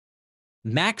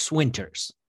Max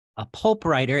Winters, a pulp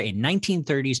writer in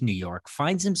 1930s New York,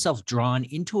 finds himself drawn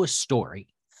into a story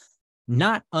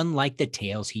not unlike the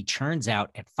tales he churns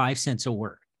out at 5 cents a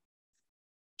word.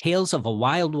 Tales of a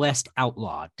Wild West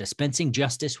outlaw dispensing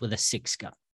justice with a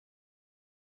six-gun.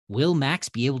 Will Max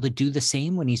be able to do the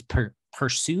same when he's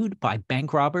pursued by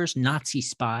bank robbers, Nazi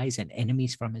spies, and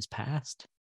enemies from his past?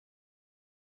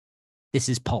 This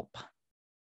is Pulp.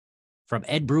 From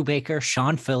Ed Brubaker,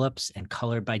 Sean Phillips, and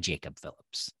colored by Jacob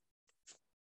Phillips.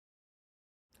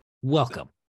 Welcome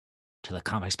to the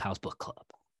Comics Pals Book Club.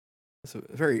 It's a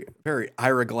very, very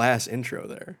Ira Glass intro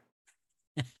there.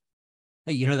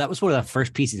 You know, that was one of the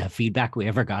first pieces of feedback we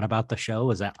ever got about the show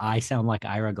was that I sound like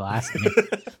Ira Glass.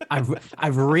 And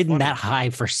I've ridden that high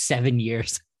for 7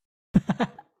 years. I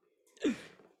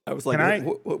was like,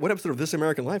 what episode of This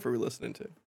American Life are we listening to?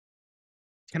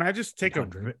 Can I just take a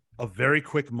very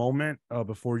quick moment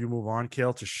before you move on,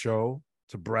 Kale, to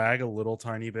brag a little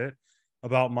tiny bit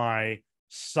about my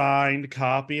signed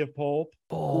copy of Pulp?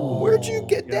 Oh, where'd you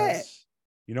get that?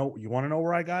 You want to know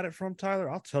where I got it from, Tyler?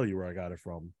 I'll tell you where I got it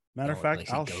from. Matter of fact,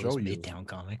 I'll show you. Midtown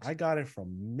Comics. I got it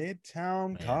from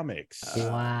Midtown Comics.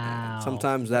 Wow.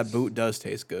 Sometimes that boot does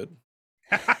taste good.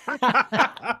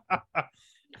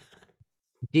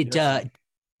 Did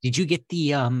you get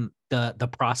the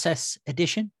process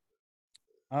edition?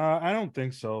 I don't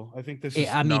think so. I think this is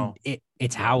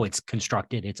it's how it's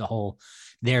constructed. It's a whole,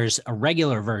 there's a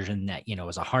regular version that,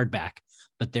 is a hardback,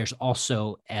 but there's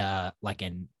also I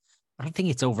don't think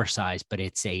it's oversized, but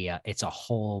it's a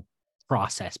whole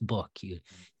process book.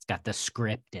 It's got the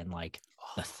script and like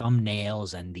the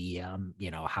thumbnails and the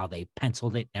how they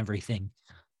penciled it and everything.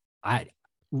 I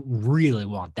really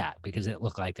want that because it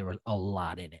looked like there was a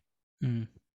lot in it.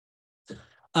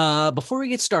 Before we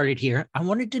get started here, I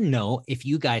wanted to know if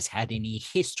you guys had any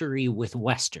history with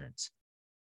Westerns.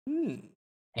 And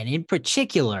in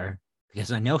particular,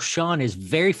 because I know Sean is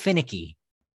very finicky,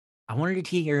 I wanted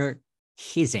to hear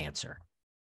his answer.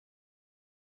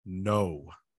 No.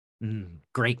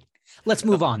 Great. Let's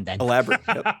move on then. Elaborate.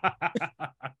 Yep.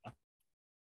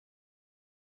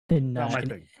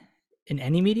 In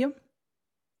any medium?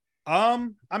 I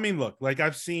mean, look, like I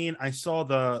saw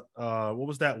the what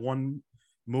was that one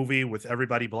movie with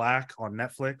Everybody Black on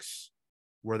Netflix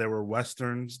where there were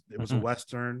Westerns. It was a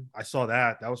Western. I saw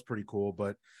that. That was pretty cool,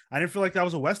 but I didn't feel like that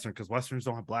was a Western because Westerns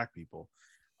don't have black people.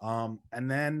 And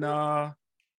that's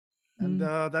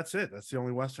it. That's the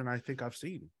only Western I think I've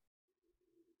seen.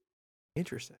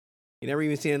 Interesting. You never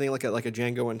even seen anything like a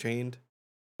Django Unchained,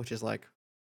 which is like,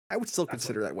 I would still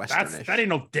consider that Western-ish. That ain't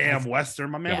no damn Western.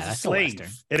 My man was a slave.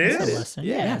 It It's is. a Western.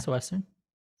 Yeah, it's a Western.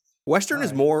 Western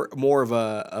is more of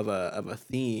a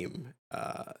theme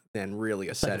than really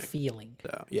a setting. Like a feeling.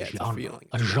 So, yeah, it's a feeling.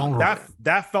 A genre.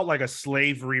 That felt like a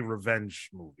slavery revenge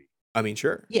movie. I mean,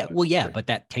 sure. Yeah, well, yeah, but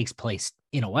that takes place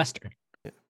in a Western.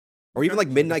 Yeah. Or even like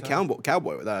Midnight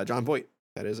Cowboy with John Voight.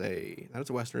 That is a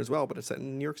Western as well, but it's set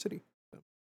in New York City. So.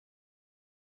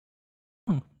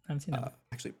 I haven't seen that.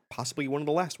 Actually, possibly one of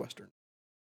the last Western.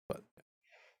 But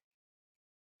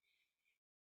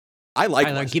I like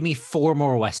Tyler, give me 4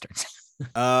 more Westerns.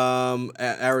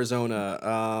 Arizona.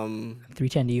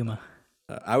 310 to Yuma.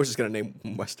 I was just gonna name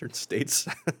Western states.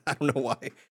 I don't know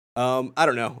why. I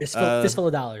don't know. Fistful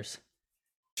of Dollars.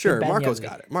 Sure, Marco's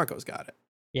got it.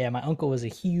 Yeah, my uncle was a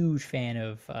huge fan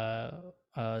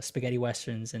of spaghetti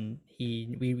westerns, and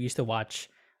we used to watch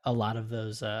a lot of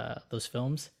those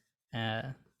films.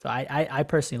 So I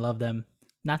personally love them.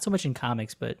 Not so much in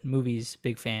comics, but movies,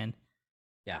 big fan.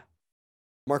 Yeah.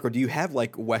 Marco, do you have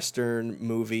like Western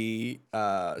movie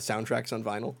soundtracks on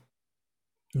vinyl?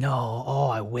 No. Oh,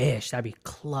 I wish. That'd be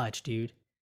clutch, dude.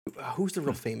 Who's the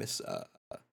real famous?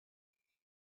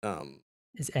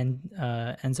 Is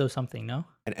Enzo something? No.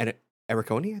 And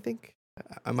Ericoni, I think.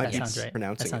 I might be right.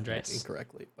 pronouncing it right.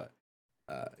 incorrectly, but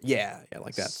yeah,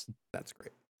 like that's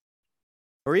great.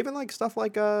 Or even like stuff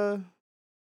like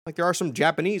there are some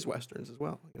Japanese Westerns as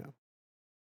well,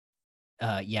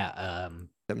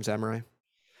 Seven Samurai.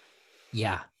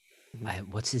 Yeah.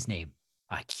 What's his name?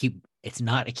 It's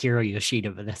not Akira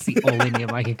Yoshida, but that's the only name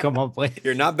I can come up with.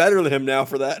 You're not better than him now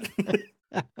for that.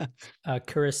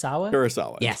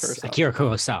 Kurosawa? Yes, Kurosawa. Akira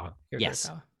Kurosawa. Yes.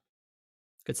 Kurosawa.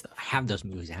 Good stuff. I have those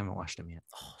movies. I haven't watched them yet.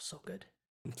 Oh, so good.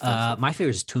 My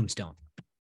favorite is Tombstone.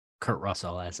 Kurt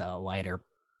Russell as a lighter.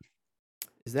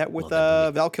 Is that with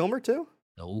Val Kilmer too?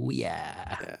 Oh,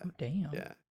 yeah. Oh, damn.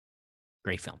 Yeah.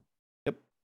 Great film. Yep.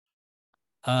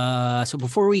 So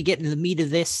before we get into the meat of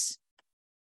this,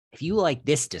 if you like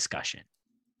this discussion,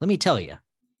 let me tell you,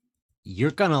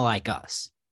 you're going to like us.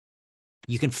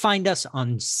 You can find us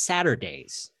on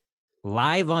Saturdays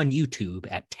live on YouTube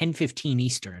at 10:15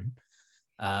 Eastern,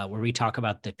 where we talk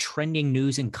about the trending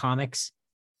news in comics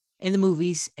and the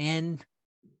movies and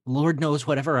Lord knows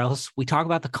whatever else. We talk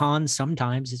about the cons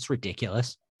sometimes. It's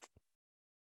ridiculous.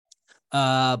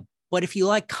 But if you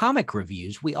like comic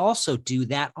reviews, we also do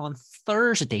that on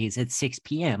Thursdays at 6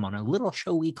 p.m. on a little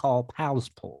show we call Pals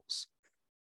Polls.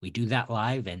 We do that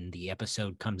live, and the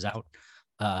episode comes out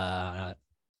on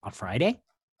Friday.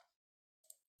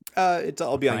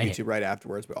 I'll be on Friday. YouTube right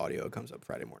afterwards, but audio comes up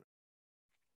Friday morning.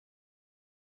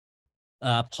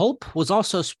 Pulp was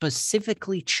also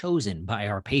specifically chosen by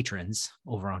our patrons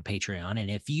over on Patreon.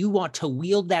 And if you want to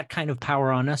wield that kind of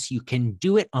power on us, you can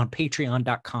do it on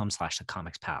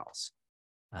patreon.com/thecomicspals.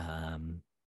 And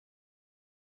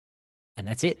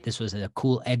that's it. This was a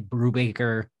cool Ed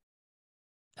Brubaker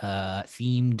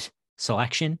themed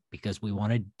selection because we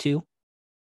wanted to.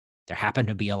 There happened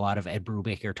to be a lot of Ed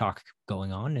Brubaker talk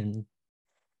going on, and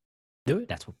Do it.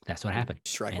 that's what happened.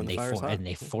 Strike And when the fire's hot.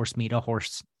 they forced me to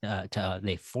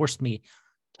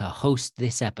host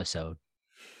this episode.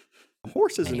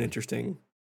 Horse is an Anyway. interesting.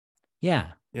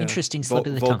 Yeah. Interesting slip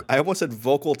of the tongue. I almost said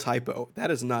vocal typo. That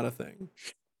is not a thing.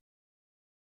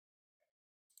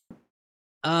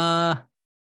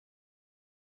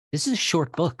 This is a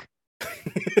short book.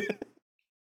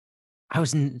 I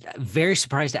was very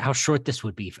surprised at how short this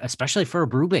would be, especially for a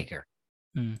Brubaker.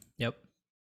 Yep.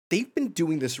 They've been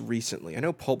doing this recently. I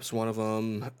know Pulp's one of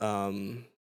them.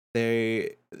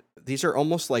 These are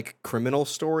almost like criminal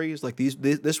stories. Like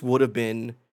this would have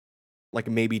been like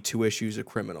maybe 2 issues of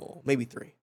Criminal, maybe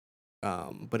 3.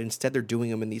 But instead they're doing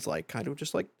them in these like kind of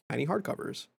just like tiny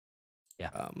hardcovers.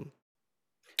 Yeah.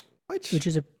 Which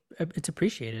is it's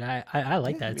appreciated. I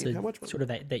like that. It's how much sort of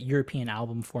that European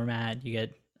album format. You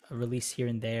get a release here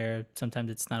and there.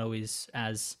 Sometimes it's not always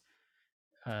as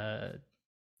I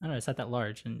don't know, it's not that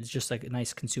large, and it's just like a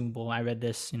nice consumable. I read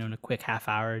this, in a quick half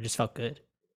hour. It just felt good.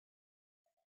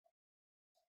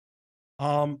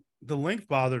 The length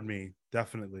bothered me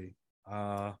definitely.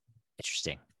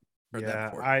 Interesting.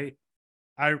 I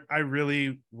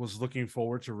really was looking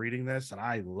forward to reading this, and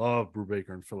I love Brubaker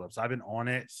and Phillips. I've been on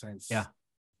it since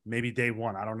maybe day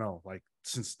one. I don't know, like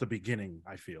since the beginning.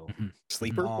 I feel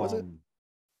Sleeper was it?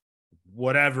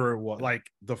 Whatever it was, like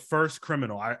the first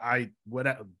Criminal. I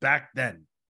whatever back then.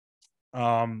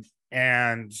 And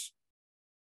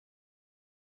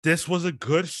this was a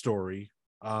good story.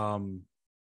 But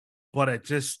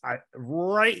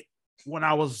right when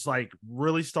I was like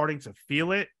really starting to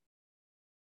feel it,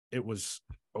 it was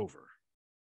over.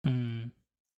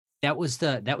 That was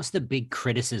the big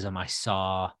criticism I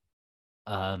saw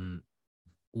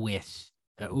with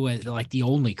like the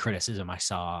only criticism I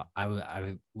saw.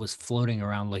 I was floating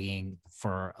around looking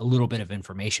for a little bit of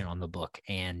information on the book,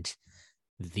 and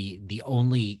the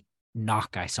only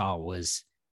knock I saw was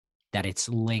that its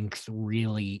length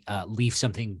really leaves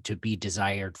something to be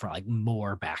desired for like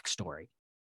more backstory.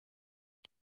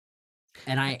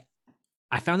 And I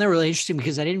found that really interesting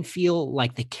because I didn't feel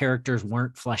like the characters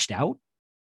weren't fleshed out.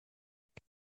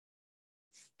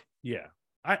 Yeah,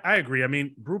 I agree. I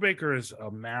mean, Brubaker is a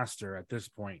master at this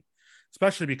point,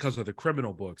 especially because of the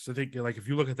Criminal books. I think like if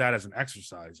you look at that as an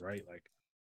exercise, right? Like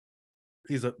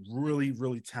he's a really,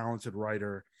 really talented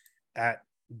writer at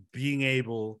being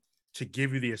able to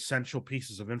give you the essential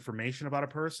pieces of information about a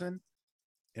person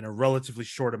in a relatively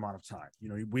short amount of time.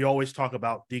 We always talk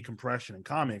about decompression in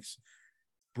comics.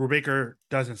 Brubaker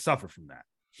doesn't suffer from that.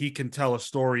 He can tell a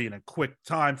story in a quick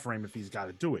time frame if he's got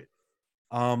to do it.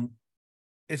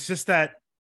 It's just that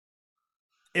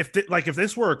if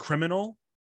this were a Criminal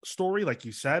story, like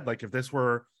you said, like if this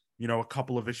were, a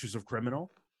couple of issues of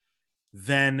Criminal,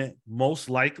 then most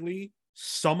likely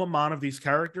some amount of these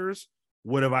characters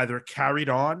would have either carried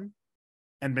on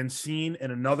and been seen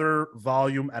in another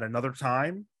volume at another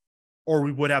time, or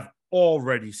we would have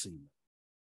already seen them.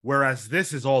 Whereas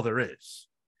this is all there is.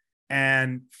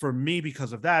 And for me,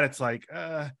 because of that, it's like,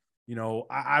 I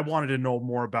wanted to know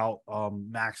more about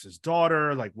Max's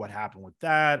daughter, like what happened with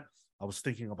that. I was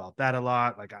thinking about that a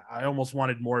lot. Like I almost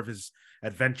wanted more of his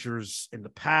adventures in the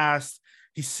past.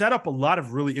 He set up a lot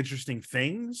of really interesting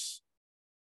things.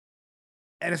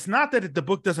 And it's not that the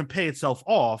book doesn't pay itself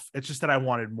off. It's just that I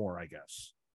wanted more, I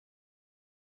guess.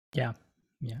 Yeah.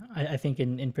 I think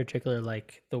in particular,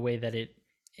 like the way that it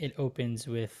opens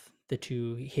with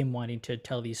him wanting to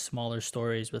tell these smaller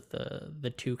stories with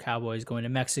the 2 cowboys going to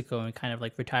Mexico and kind of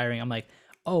like retiring. I'm like,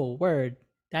 oh, word,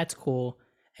 that's cool.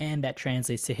 And that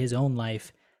translates to his own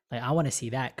life. Like, I want to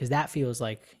see that because that feels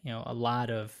like, a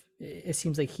lot of, it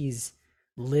seems like he's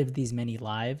lived these many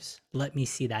lives. Let me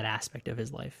see that aspect of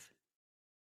his life.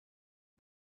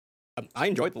 I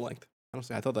enjoyed the length.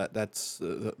 Honestly, I thought that's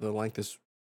the length is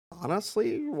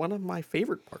honestly one of my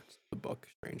favorite parts of the book.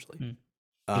 Strangely, Hmm.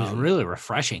 It was really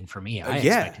refreshing for me. I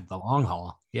yeah, expected the long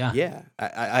haul. Yeah. yeah.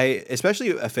 I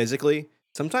especially physically.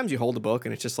 Sometimes you hold a book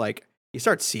and it's just like you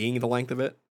start seeing the length of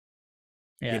it.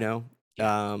 You Yeah. know,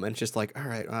 Yeah. and it's just like, all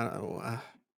right,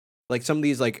 like some of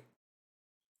these like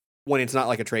when it's not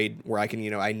like a trade where I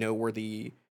can, I know where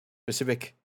the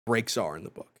specific breaks are in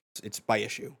the book. It's by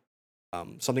issue.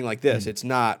 Something like this, it's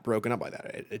not broken up by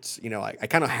that. It's I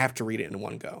kind of have to read it in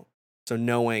one go. So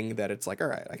knowing that it's like, all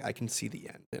right, I can see the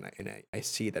end, and I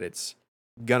see that it's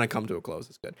gonna come to a close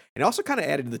is good. And it also kind of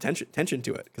added the tension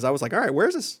to it because I was like, all right,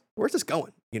 where's this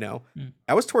going?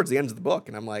 I was towards the end of the book,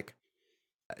 and I'm like,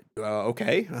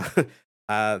 okay,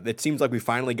 it seems like we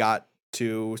finally got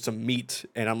to some meat,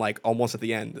 and I'm like almost at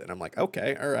the end, and I'm like,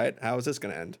 okay, all right, how is this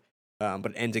gonna end? But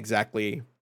it ends exactly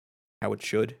how it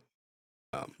should.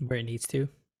 Where it needs to.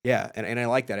 Yeah, and I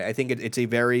like that. I think it's a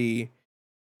very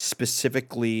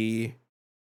specifically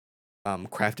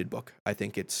crafted book. I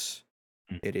think it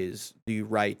is the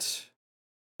right.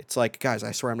 It's like, guys,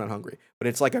 I swear I'm not hungry, but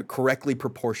it's like a correctly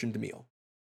proportioned meal.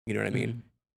 You know what I mean?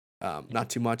 Not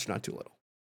too much, not too little.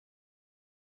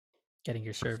 Getting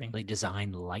your serving. Perfectly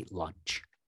designed light lunch.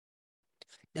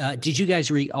 Did you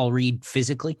guys all read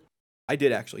physically? I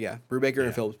did actually, yeah. Brubaker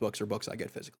and Phillips books are books I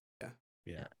get physically. Yeah.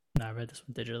 Yeah. No, I read this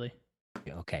one digitally.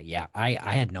 Okay, yeah. I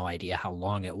had no idea how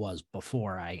long it was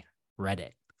before I read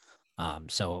it.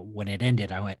 So when it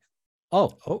ended, I went,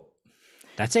 oh,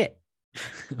 that's it.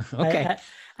 Okay.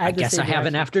 I guess I have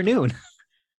an afternoon.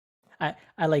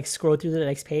 I like scroll through the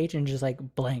next page and just like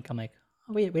blank. I'm like,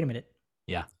 oh wait a minute.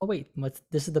 Yeah. Oh wait,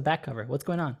 this is the back cover. What's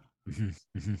going on?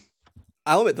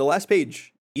 I'll admit the last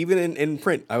page, even in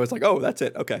print, I was like, oh, that's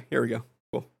it. Okay, here we go.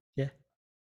 Cool. Yeah.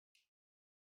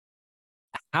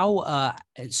 How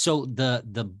so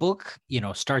the book,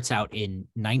 starts out in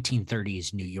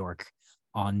 1930s New York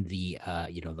on the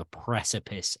the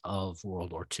precipice of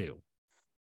World War II.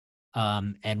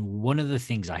 And one of the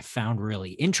things I found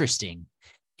really interesting,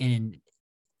 and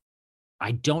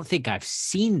I don't think I've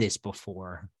seen this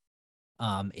before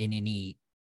in any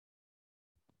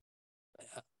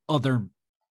other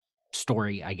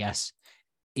story, I guess,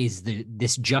 is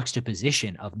this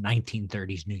juxtaposition of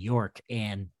 1930s New York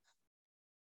and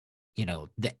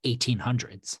the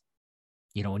 1800s.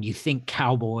 When you think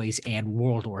cowboys and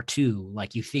World War II,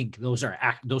 like you think those are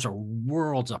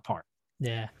worlds apart.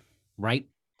 Yeah. Right?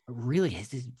 Really,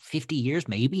 is it 50 years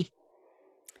maybe?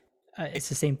 It's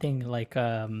the same thing.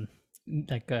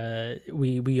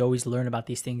 We always learn about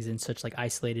these things in such like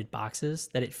isolated boxes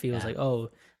that it feels like, oh,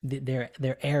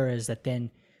 they're eras that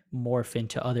then morph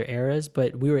into other eras.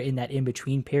 But we were in that in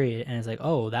between period, and it's like,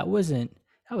 oh, that was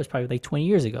probably like 20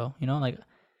 years ago.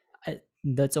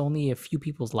 That's only a few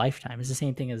people's lifetime. It's the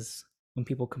same thing as when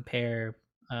people compare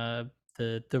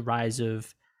the rise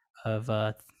of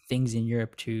things in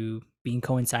Europe to being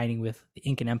coinciding with the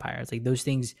Incan Empire. It's like those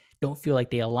things don't feel like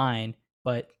they align,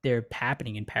 but they're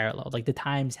happening in parallel. Like the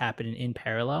times happen in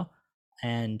parallel,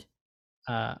 and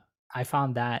I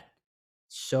found that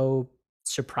so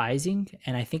surprising,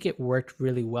 and I think it worked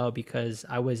really well because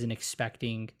I wasn't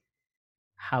expecting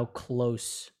how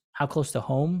close to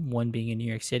home, one being in New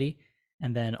York City,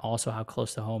 and then also how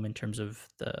close to home in terms of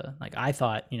the like I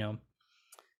thought,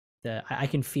 that I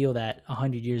can feel that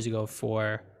 100 years ago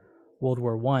for World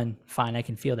War One, fine, I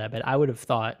can feel that, but I would have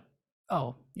thought,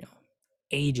 oh,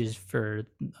 ages for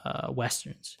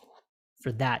westerns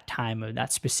for that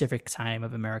specific time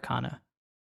of Americana.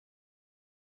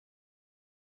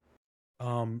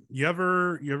 You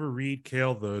ever read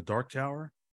Kale the Dark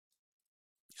Tower?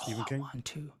 Stephen King? I want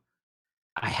to.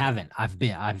 I haven't.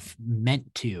 I've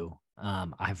meant to.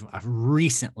 I've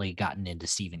recently gotten into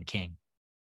Stephen King.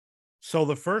 So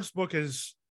the first book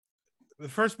is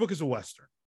a Western.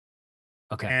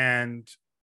 Okay. And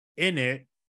in it,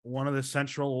 one of the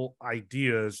central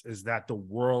ideas is that the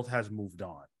world has moved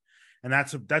on. And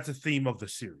that's a theme of the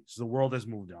series. The world has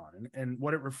moved on. And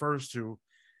what it refers to,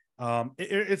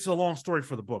 it's a long story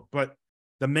for the book, but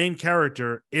the main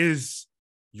character is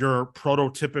your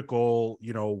prototypical,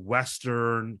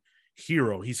 Western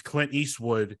hero. He's Clint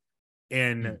Eastwood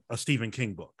in a Stephen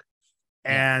King book.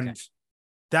 And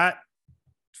that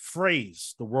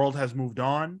phrase, the world has moved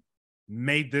on,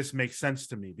 made this make sense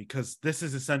to me because this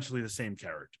is essentially the same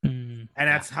character. And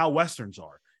that's how Westerns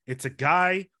are. It's a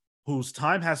guy whose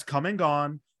time has come and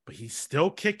gone, but he's still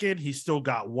kicking. He's still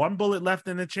got one bullet left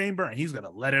in the chamber and he's going to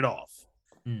let it off.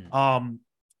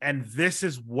 And this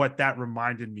is what that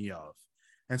reminded me of.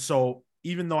 And so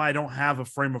even though I don't have a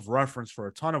frame of reference for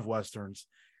a ton of Westerns,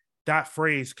 that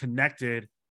phrase connected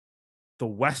the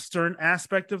Western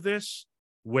aspect of this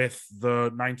with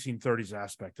the 1930s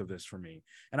aspect of this for me.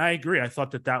 And I agree. I thought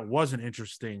that was an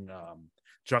interesting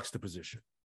juxtaposition.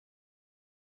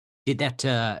 Did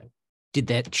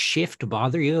that shift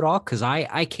bother you at all? Because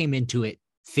I came into it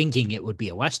thinking it would be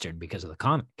a Western because of the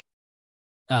comic,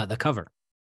 the cover.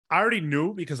 I already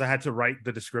knew because I had to write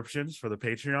the descriptions for the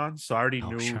Patreon, so I already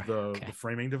knew sure. the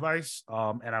framing device,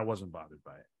 and I wasn't bothered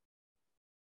by it.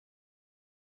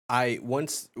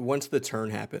 Once the turn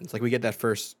happens, like we get that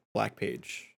first black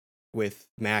page with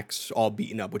Max all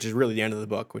beaten up, which is really the end of the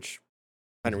book, which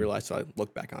I didn't realize, so I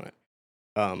looked back on it.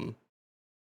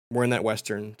 We're in that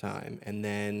Western time, and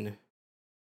then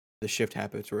the shift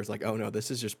happens where it's like, oh no,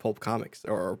 this is just pulp comics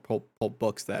or pulp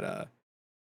books that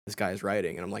this guy is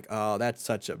writing, and I'm like, oh, that's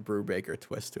such a Brubaker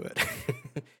twist to it.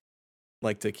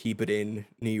 Like to keep it in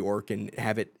New York and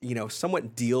have it,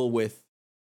 somewhat deal with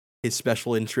his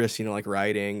special interests, like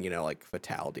writing, like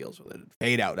Fatale deals with it.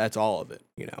 Fade Out, that's all of it,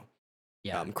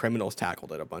 Yeah. Criminals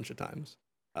tackled it a bunch of times.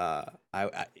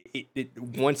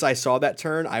 Once I saw that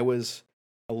turn, I was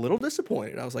a little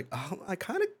disappointed. I was like, oh, I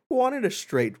kind of wanted a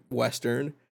straight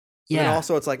Western. Yeah. And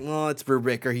also, it's like, well, it's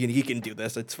Brubaker. He can do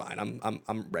this. It's fine.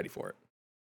 I'm ready for it.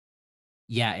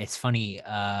 Yeah, it's funny.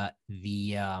 One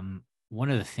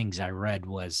of the things I read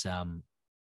was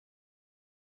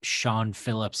Sean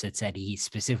Phillips had said he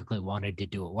specifically wanted to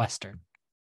do a Western.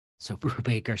 So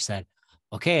Brubaker said,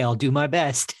 okay, I'll do my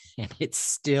best. And it's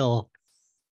still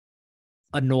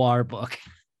a noir book.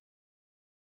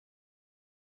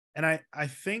 And I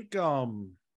think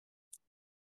one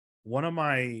of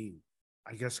my,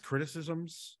 I guess,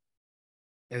 criticisms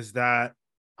is that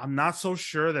I'm not so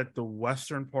sure that the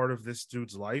Western part of this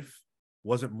dude's life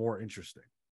wasn't more interesting.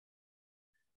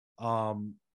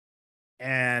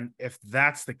 And if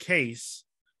that's the case,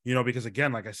 because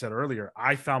again, like I said earlier,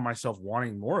 I found myself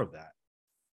wanting more of that.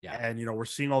 Yeah. And, we're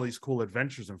seeing all these cool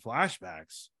adventures and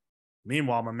flashbacks.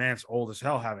 Meanwhile, my man's old as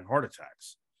hell having heart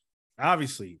attacks.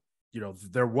 Obviously,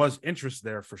 there was interest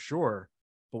there for sure.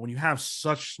 But when you have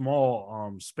such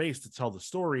small space to tell the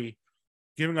story,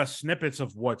 giving us snippets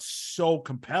of what's so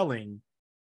compelling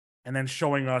and then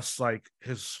showing us like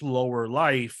his slower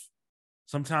life,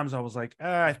 sometimes I was like,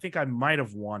 I think I might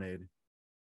have wanted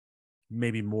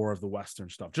maybe more of the Western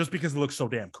stuff just because it looks so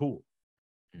damn cool.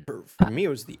 For me, it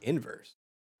was the inverse.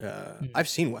 I've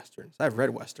seen Westerns. I've read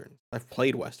Westerns. I've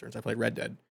played Westerns. I played Red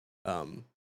Dead.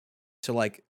 So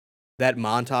like that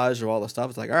montage of all the stuff,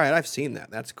 it's like, all right, I've seen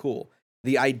that. That's cool.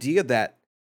 The idea that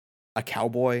a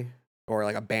cowboy or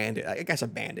like a bandit, I guess a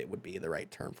bandit would be the right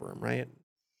term for him, right?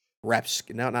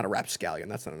 Not a rapscallion.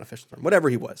 That's not an official term. Whatever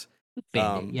he was.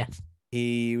 Bandit, yeah.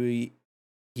 He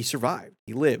survived.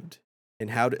 He lived. And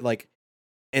how did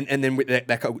and then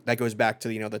that goes back to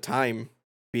the time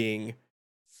being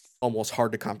almost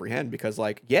hard to comprehend because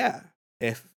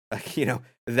if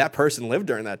that person lived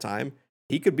during that time,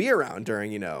 he could be around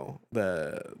during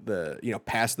the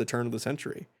past the turn of the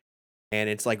century. And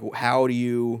it's like, how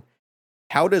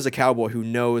does a cowboy who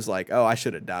knows oh, I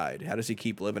should have died, how does he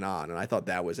keep living on? And I thought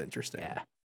that was interesting. Yeah.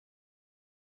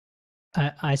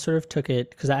 I sort of took it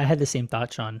because I had the same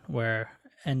thought, Sean, where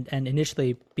and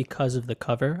initially because of the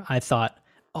cover, I thought,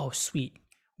 oh sweet,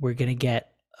 we're gonna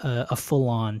get a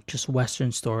full-on just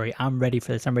Western story. I'm ready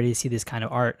for this. I'm ready to see this kind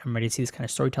of art. I'm ready to see this kind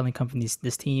of storytelling come from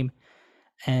this team.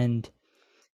 And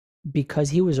because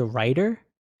he was a writer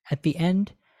at the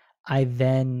end, or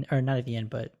not at the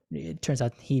end, but it turns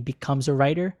out he becomes a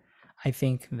writer. I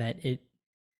think that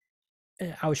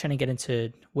I was trying to get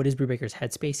into what is Brubaker's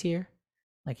headspace here.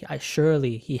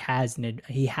 Surely he has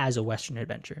a Western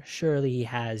adventure. Surely he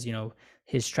has,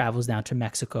 his travels down to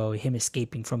Mexico, him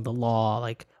escaping from the law,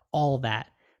 all that.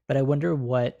 But I wonder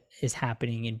what is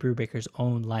happening in Brubaker's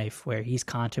own life where he's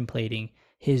contemplating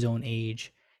his own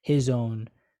age, his own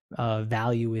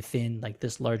value within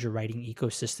this larger writing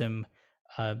ecosystem.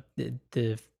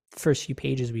 The first few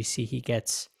pages we see he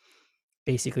gets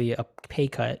basically a pay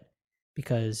cut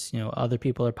because other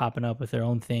people are popping up with their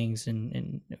own things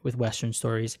and with Western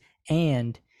stories,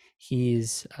 and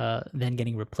he's then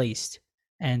getting replaced.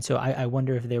 And so I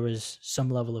wonder if there was some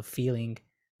level of feeling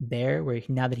there where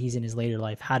now that he's in his later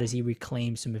life, how does he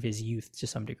reclaim some of his youth to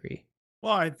some degree?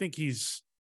 Well, I think he's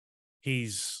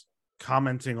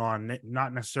commenting on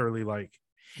not necessarily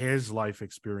his life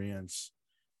experience,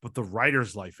 but the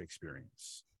writer's life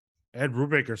experience. Ed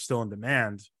Brubaker's still in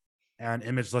demand, and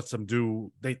Image lets them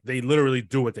do. They literally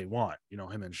do what they want,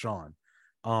 him and Sean.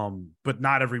 But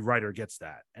not every writer gets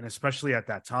that, and especially at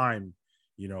that time,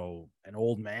 an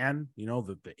old man,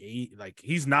 the eight,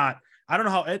 he's not. I don't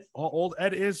know how old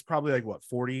Ed is. Probably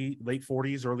 40, late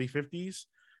 40s, early 50s.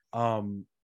 56.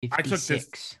 I took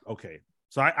this. Okay,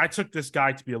 So I took this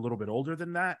guy to be a little bit older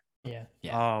than that.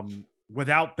 Yeah.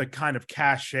 Without the kind of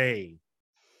cachet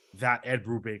that Ed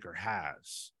Brubaker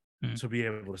has to be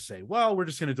able to say, well, we're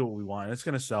just going to do what we want. It's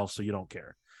going to sell, so you don't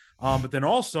care. But then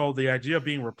also the idea of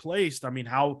being replaced. I mean,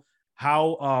 how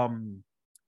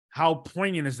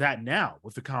poignant is that now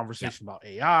with the conversation about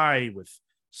AI, with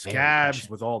scabs,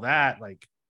 with all that? Like,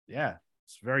 yeah,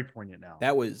 it's very poignant now.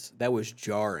 That was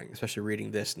jarring, especially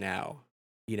reading this now.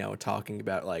 You know, talking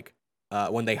about like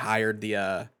when they hired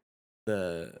the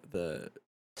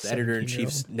editor in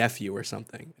chief's nephew or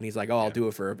something, and he's like, "Oh, I'll do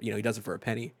it for," he does it for a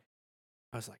penny.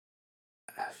 I was like,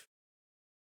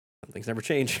 some things never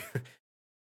change.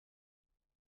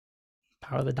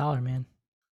 Power of the dollar, man.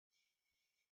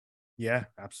 Yeah,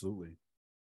 absolutely.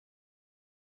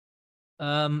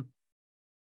 Do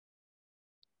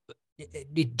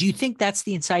you think that's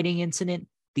the inciting incident?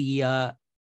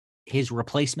 His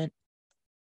replacement?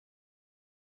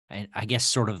 And I guess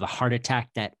sort of the heart attack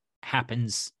that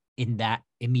happens in that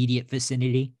immediate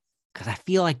vicinity? Because I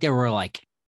feel like there were like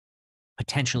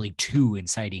potentially 2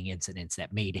 inciting incidents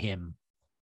that made him.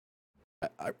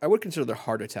 I would consider the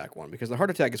heart attack one, because the heart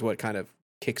attack is what kind of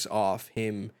kicks off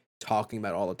him talking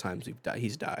about all the times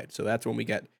he's died. So that's when we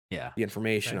get the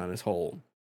information on his whole,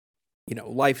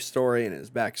 life story and his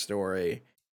backstory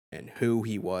and who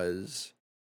he was.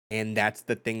 And that's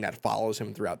the thing that follows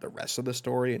him throughout the rest of the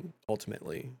story, and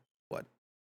ultimately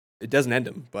it doesn't end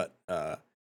him, but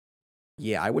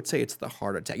yeah, I would say it's the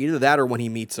heart attack. Either that or when he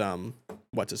meets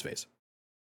what's his face?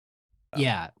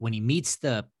 Yeah, when he meets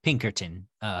the Pinkerton,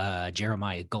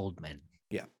 Jeremiah Goldman.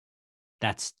 Yeah.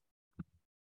 That's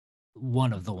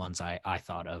one of the ones I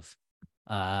thought of.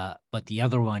 But the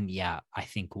other one, I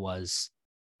think was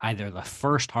either the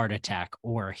first heart attack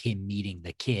or him meeting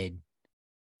the kid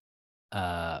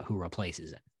who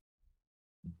replaces it.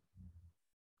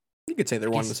 You could say they're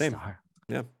one and the same.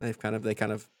 Yeah, they kind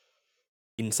of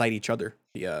incite each other.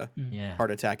 The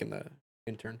heart attack and the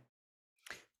intern.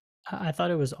 I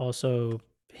thought it was also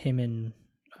him and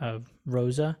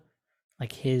Rosa,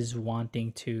 like his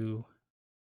wanting to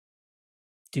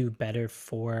do better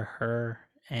for her,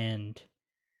 and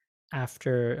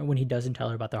when he doesn't tell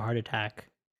her about the heart attack,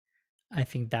 I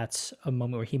think that's a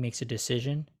moment where he makes a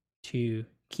decision to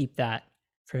keep that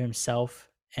for himself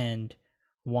and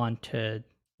want to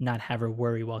not have her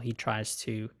worry while he tries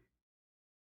to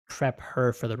prep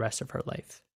her for the rest of her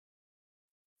life.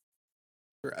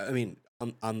 I mean,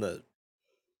 on the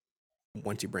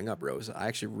once you bring up Rosa, I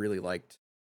actually really liked.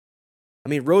 I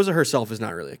mean, Rosa herself is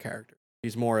not really a character.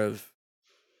 She's more of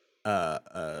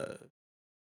a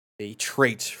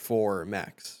trait for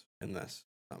Max in this.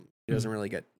 He doesn't really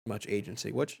get much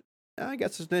agency, which I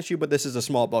guess is an issue. But this is a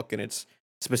small book, and it's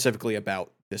specifically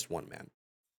about this one man.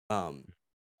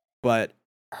 But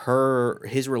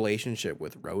his relationship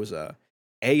with Rosa,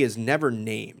 is never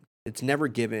named. It's never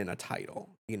given a title.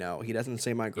 He doesn't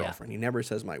say my girlfriend. He never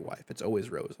says my wife. It's always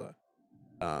Rosa.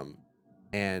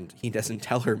 And he doesn't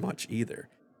tell her much either.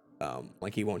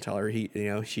 Like he won't tell her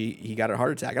he got a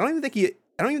heart attack. I don't even think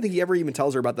he ever even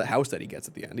tells her about the house that he gets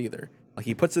at the end either. Like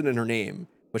he puts it in her name,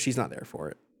 but she's not there for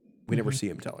it. We never see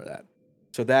him tell her that.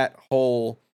 So that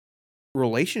whole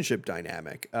relationship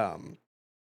dynamic,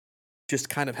 just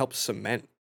kind of helps cement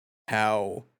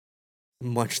how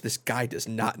much this guy does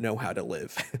not know how to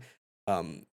live.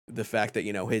 The fact that,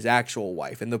 his actual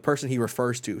wife and the person he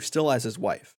refers to still as his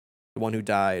wife, the one who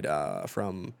died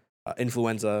from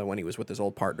influenza when he was with his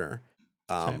old partner,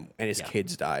 and his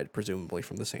kids died presumably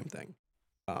from the same thing.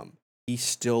 He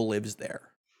still lives there.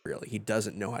 Really, he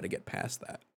doesn't know how to get past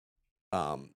that.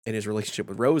 In his relationship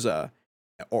with Rosa,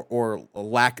 or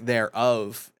lack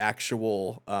thereof,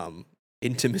 actual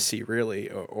intimacy, really,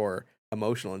 or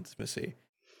emotional intimacy,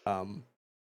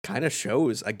 kind of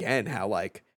shows again how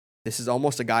like this is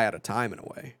almost a guy out of time in a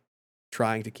way,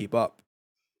 trying to keep up,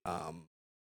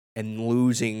 and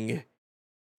losing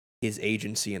his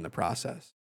agency in the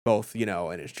process, both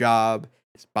in his job,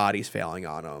 his body's failing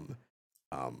on him.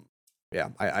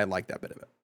 I like that bit of it.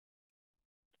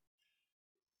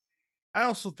 I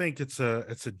also think it's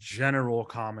a general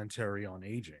commentary on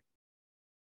aging.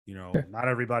 Sure. Not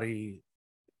everybody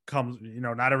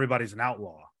not everybody's an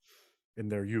outlaw in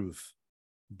their youth,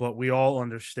 but we all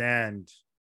understand,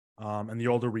 and the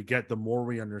older we get, the more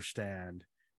we understand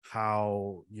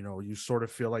how, you sort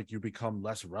of feel like you become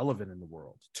less relevant in the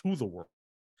world, to the world.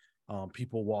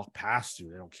 People walk past you.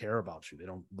 They don't care about you. They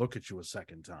don't look at you a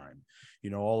second time.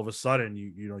 All of a sudden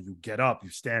you get up, you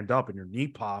stand up and your knee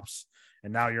pops,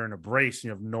 and now you're in a brace and you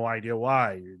have no idea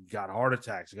why. You got heart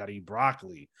attacks. You got to eat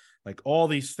broccoli. Like all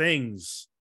these things,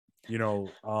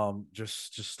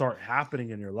 just start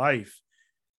happening in your life.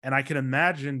 And I can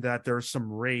imagine that there's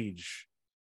some rage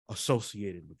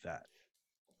associated with that.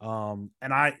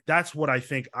 And that's what I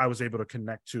think I was able to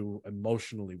connect to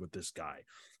emotionally with this guy,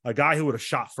 a guy who would have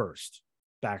shot first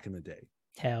back in the day,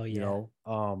 Hell yeah. you know,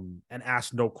 and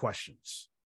asked no questions.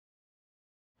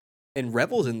 And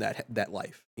revels in that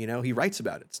life. You know, he writes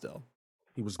about it still.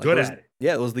 He was Like, good at it.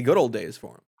 Yeah, it was the good old days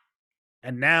for him.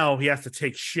 And now he has to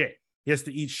take shit. He has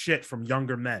to eat shit from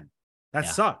younger men. That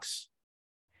sucks.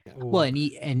 Well, and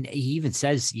he even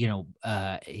says, you know,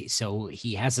 so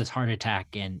he has this heart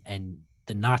attack, and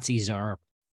the Nazis are,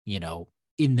 you know,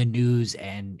 in the news,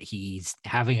 and he's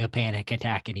having a panic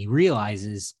attack, and he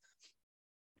realizes,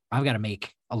 I've got to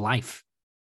make a life,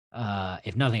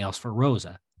 if nothing else, for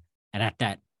Rosa. And at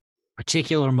that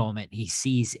particular moment, he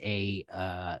sees a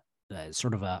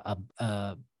sort of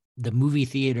the movie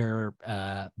theater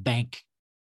bank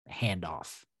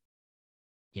handoff,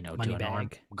 you know, Money to an armed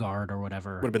bag. guard or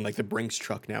whatever. Would have been like the Brinks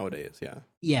truck nowadays. Yeah.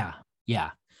 Yeah.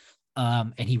 Yeah.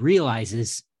 And he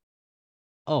realizes,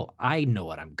 oh, I know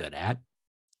what I'm good at.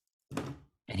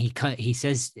 And he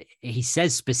says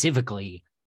specifically,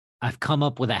 I've come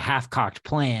up with a half-cocked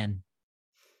plan.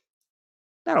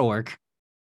 That'll work.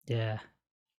 Yeah.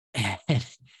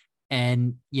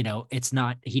 And you know, it's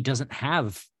not, he doesn't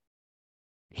have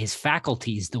his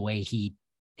faculties the way he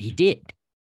did.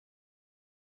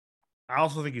 I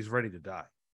also think he's ready to die.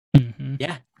 Mm-hmm.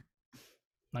 Yeah.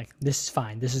 Like, this is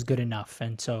fine. This is good enough.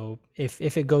 And so if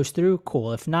it goes through,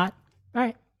 cool. If not, all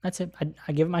right, that's it.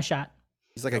 I give it my shot.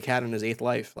 He's like a cat in his 8th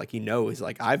life. Like, he knows,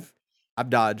 like, I've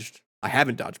dodged. I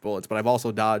haven't dodged bullets, but I've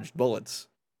also dodged bullets.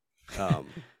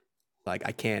 Like,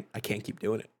 I can't keep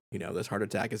doing it. You know, this heart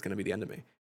attack is going to be the end of me.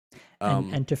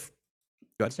 And to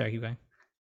go ahead. Sorry, keep going.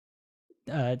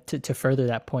 To further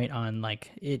that point on,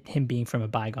 like, him being from a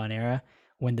bygone era,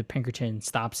 when the Pinkerton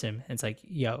stops him, it's like,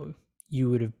 yo, you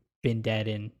would have been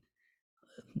dead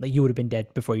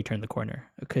before you turned the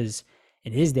corner. Because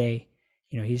in his day,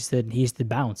 you know, he's the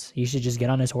bounce. He should just get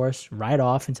on his horse, ride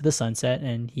off into the sunset,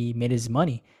 and he made his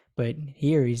money. But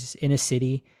here he's in a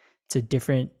city. It's a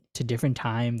different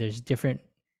time. There's different,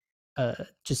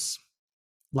 just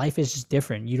life is just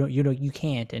different. You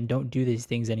can't and don't do these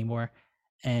things anymore.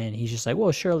 And he's just like,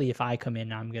 well, surely if I come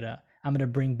in, I'm gonna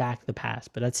bring back the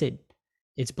past. But that's it.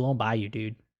 It's blown by you,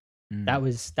 dude. That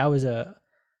was a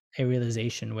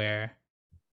realization where,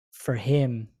 for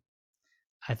him,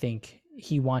 I think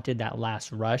he wanted that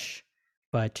last rush,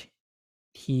 but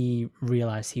he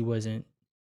realized he wasn't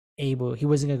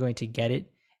going to get it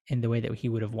in the way that he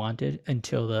would have wanted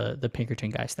until the Pinkerton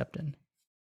guy stepped in.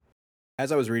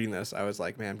 As I was reading this, I was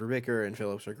like, man, Brubaker and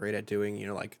Phillips are great at doing, you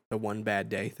know, like the one bad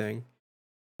day thing.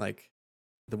 Like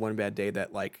the one bad day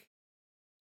that like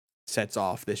sets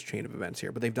off this chain of events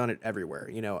here, but they've done it everywhere.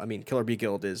 You know, I mean, Killer Bee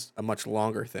Guild is a much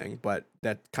longer thing, but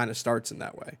that kind of starts in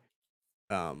that way.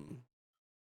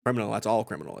 Criminal, that's all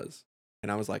Criminal is.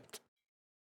 And I was like,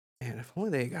 man, if only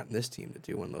they had gotten this team to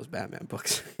do one of those Batman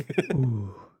books.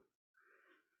 Ooh.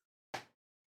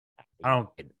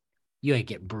 You ain't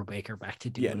getting Brubaker back to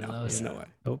do one of those. No way.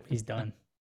 Oh, he's done.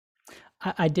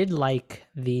 I did like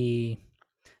the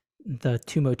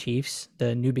two motifs,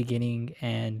 the new beginning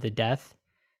and the death,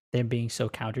 them being so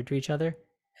counter to each other,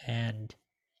 and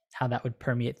how that would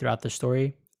permeate throughout the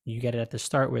story. You get it at the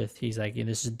start with, he's like,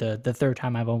 this is the third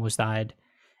time I've almost died.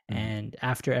 And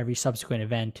after every subsequent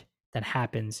event that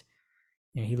happens,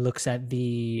 you know, he looks at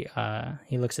the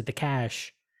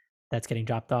cash that's getting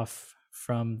dropped off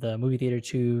from the movie theater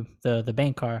to the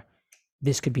bank car.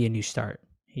 This could be a new start.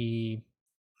 He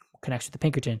connects with the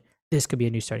Pinkerton. This could be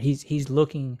a new start. He's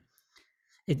looking.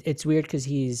 It's weird because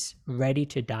he's ready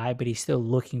to die, but he's still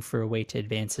looking for a way to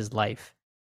advance his life.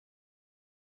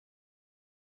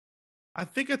 I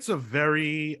think it's a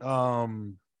very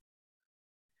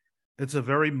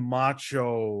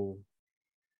macho,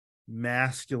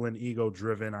 masculine,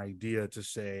 ego-driven idea to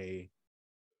say,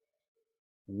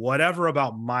 whatever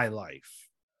about my life,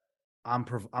 I'm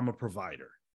a provider,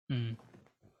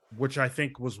 which I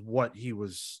think was what he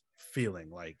was feeling.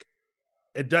 Like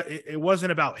it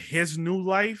wasn't about his new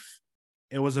life;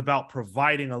 it was about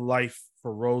providing a life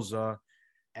for Rosa,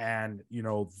 and you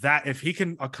know that if he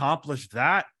can accomplish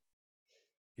that,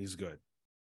 he's good.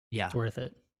 Yeah, it's worth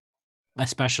it.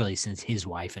 Especially since his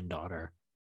wife and daughter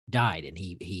died, and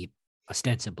he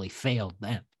ostensibly failed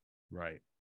them. Right.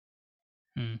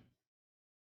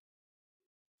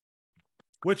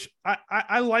 Which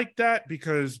I like that,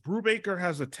 because Brubaker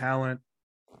has a talent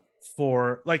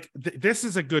for, like, this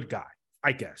is a good guy,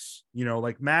 I guess. You know,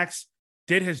 like, Max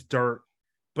did his dirt,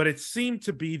 but it seemed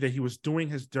to be that he was doing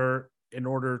his dirt in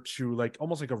order to, like,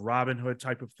 almost like a Robin Hood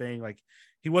type of thing. Like,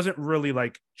 he wasn't really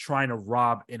like trying to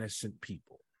rob innocent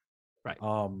people. Right.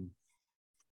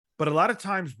 But a lot of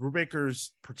times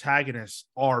Brubaker's protagonists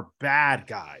are bad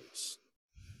guys,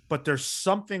 but there's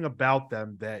something about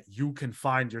them that you can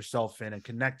find yourself in and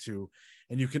connect to,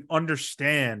 and you can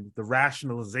understand the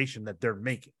rationalization that they're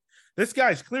making. This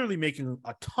guy's clearly making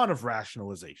a ton of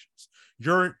rationalizations.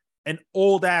 You're an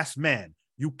old ass man.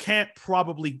 You can't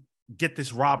probably get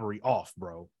this robbery off,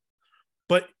 bro.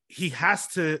 But he has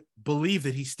to believe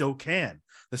that he still can,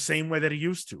 the same way that he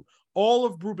used to. All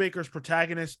of Brubaker's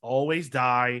protagonists always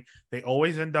die. They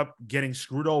always end up getting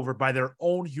screwed over by their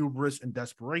own hubris and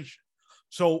desperation.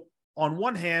 So on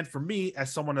one hand, for me,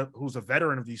 as someone who's a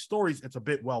veteran of these stories, it's a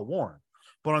bit well-worn.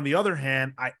 But on the other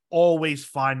hand, I always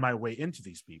find my way into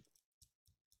these people.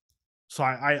 So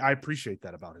I appreciate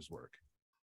that about his work.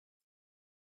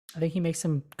 I think he makes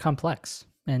them complex,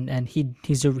 and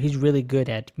he's really good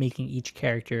at making each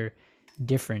character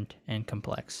different and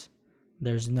complex.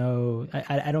 There's no,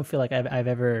 I don't feel like I've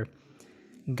ever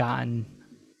gotten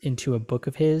into a book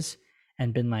of his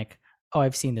and been like, oh,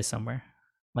 I've seen this somewhere.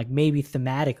 Like maybe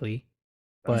thematically,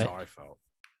 That's but how I felt.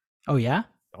 oh yeah,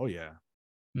 Oh yeah,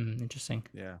 interesting.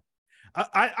 yeah.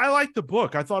 I like the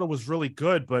book. I thought it was really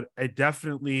good, but it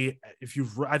definitely,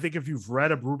 I think if you've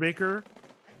read a Brubaker,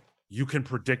 you can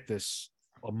predict this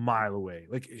a mile away.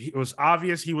 Like it was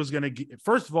obvious he was going to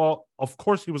first of all, of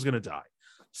course he was going to die.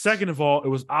 Second of all, it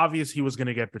was obvious he was going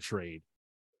to get betrayed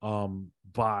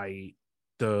by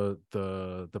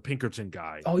the Pinkerton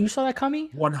guy. Oh, you saw that coming?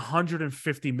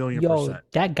 150 million Yo, percent.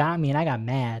 that got me and I got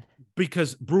mad.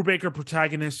 Because Brubaker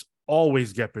protagonists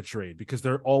always get betrayed because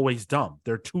they're always dumb.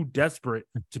 They're too desperate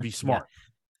to be smart.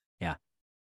 Yeah.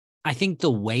 I think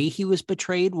the way he was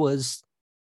betrayed was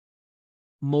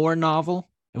more novel,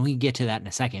 and we can get to that in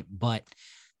a second. But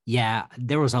yeah,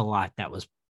 there was a lot that was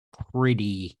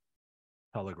pretty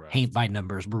Telegraph. paint by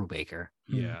numbers Brubaker.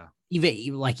 Yeah.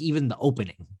 Even the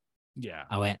opening. Yeah.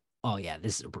 I went, oh yeah,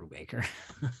 this is a Brubaker.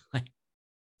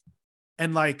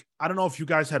 And like, I don't know if you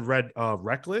guys had read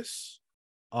Reckless.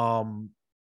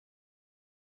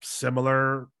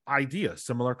 Similar idea,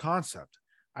 similar concept.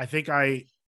 I think I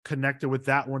connected with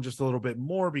that one just a little bit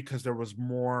more because there was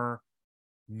more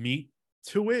meat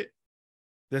to it.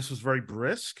 This was very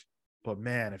brisk, but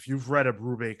man, if you've read a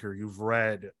Brubaker, you've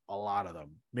read a lot of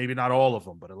them. Maybe not all of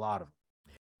them, but a lot of them.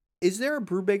 Is there a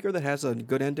Brubaker that has a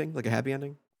good ending, like a happy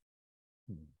ending?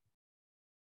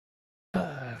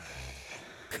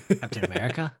 Captain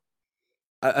America?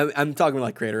 I'm talking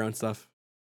like creator-owned stuff.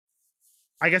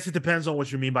 I guess it depends on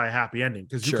what you mean by a happy ending,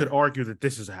 because you Sure. could argue that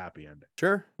this is a happy ending.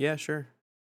 Sure. Yeah, sure.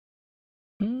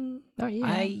 Oh,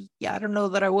 yeah. I don't know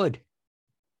that I would.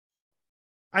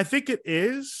 I think it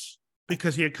is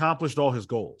because he accomplished all his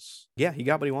goals. Yeah, he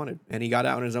got what he wanted, and he got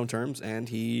out on his own terms, and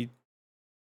he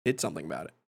did something about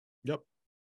it. Yep.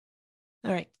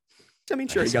 All right. I mean,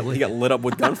 sure, he got lit up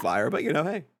with gunfire, but you know,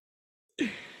 hey.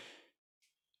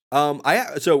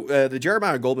 The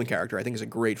Jeremiah Goldman character, I think, is a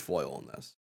great foil in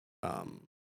this.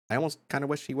 I almost kind of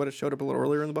wish he would have showed up a little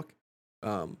earlier in the book.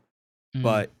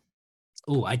 But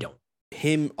I don't.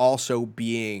 Him also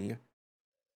being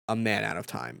a man out of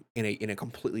time in a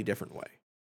completely different way.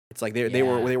 It's like they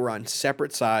were on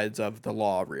separate sides of the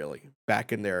law, really,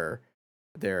 back in their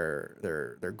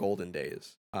golden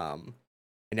days.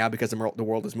 And now because the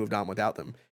world has moved on without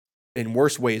them, in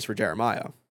worse ways for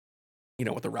Jeremiah, you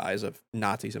know, with the rise of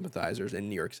Nazi sympathizers in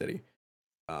New York City.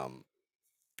 I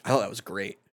thought that was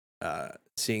great.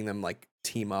 Seeing them like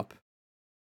team up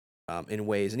in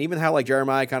ways, and even how like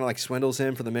Jeremiah kind of like swindles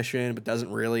him for the mission, but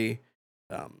doesn't really.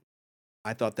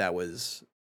 I thought that was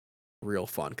real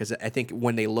fun because I think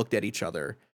when they looked at each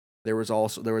other, there was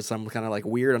some kind of like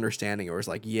weird understanding. It was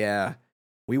like, yeah,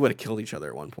 we would have killed each other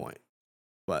at one point,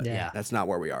 but that's not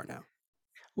where we are now.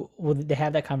 Well, they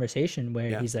have that conversation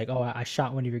where he's like, "Oh, I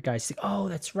shot one of your guys." He's like, "Oh,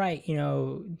 that's right," you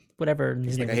know, whatever.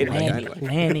 He's like, I hated that guy anyway.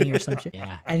 Lanning or some shit.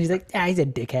 Yeah, and he's like, "He's a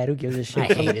dickhead. Who gives a shit?"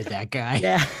 I hated that guy.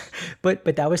 Yeah, but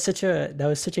that was such a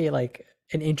like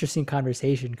an interesting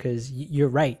conversation because you're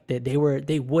right that they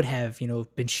would have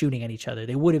been shooting at each other.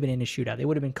 They would have been in a shootout. They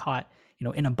would have been caught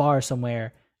in a bar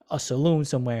somewhere, a saloon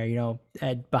somewhere,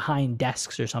 behind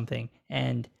desks or something.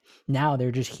 And now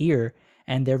they're just here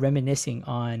and they're reminiscing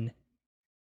on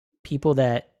people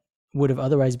that would have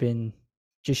otherwise been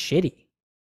just shitty.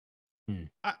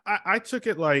 I took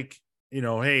it like,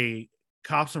 hey,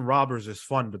 cops and robbers is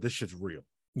fun, but this shit's real.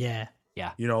 Yeah.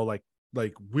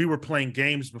 Like we were playing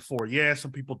games before. Yeah,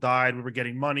 some people died. We were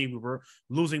getting money. We were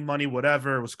losing money,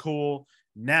 whatever. It was cool.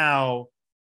 Now,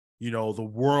 the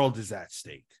world is at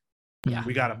stake. Yeah.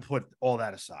 We got to put all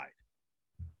that aside.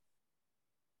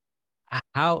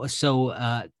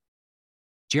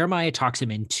 Jeremiah talks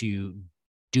him into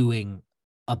doing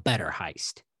a better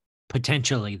heist,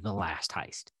 potentially the last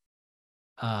heist.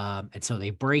 And so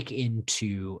they break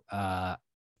into a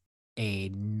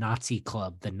Nazi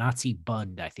club, the Nazi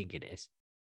Bund, I think it is.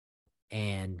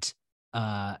 And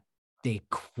they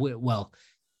quit. Well,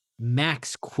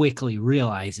 Max quickly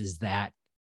realizes that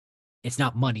it's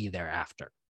not money they're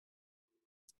after.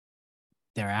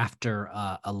 They're after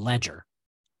a ledger,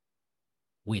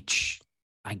 which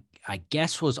I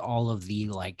guess was all of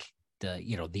the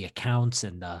the accounts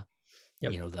and the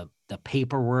the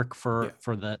paperwork for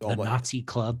the Nazi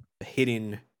club. The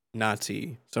hidden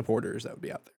Nazi supporters that would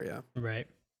be out there. Yeah. Right.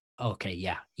 Okay.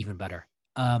 Yeah. Even better.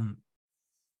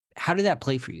 How did that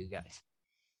play for you guys?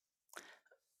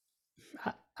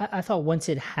 I thought once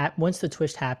the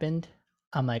twist happened,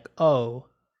 I'm like, oh,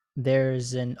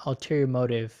 there's an ulterior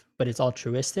motive, but it's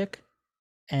altruistic,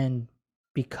 and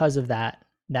because of that,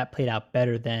 that played out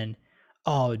better than,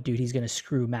 oh, dude, he's gonna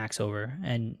screw Max over,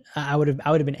 and I would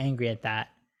have been angry at that,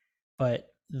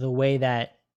 but the way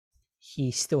that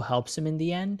he still helps him in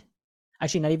the end,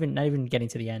 actually, not even getting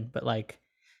to the end, but like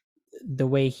the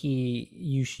way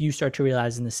you start to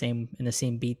realize in the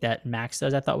same beat that Max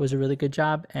does, I thought was a really good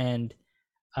job, and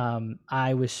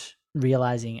I was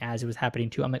realizing as it was happening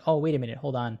too. I'm like, oh, wait a minute,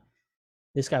 hold on.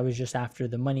 This guy was just after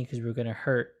the money because we were going to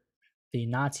hurt the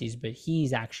Nazis, but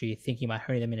he's actually thinking about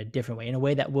hurting them in a different way, in a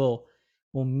way that will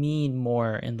mean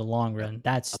more in the long run.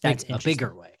 That's a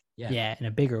bigger way. Yeah, in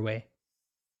a bigger way.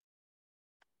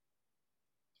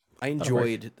 I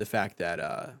enjoyed the fact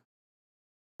that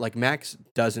like Max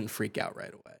doesn't freak out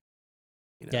right away.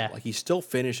 You know, like he still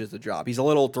finishes the job. He's a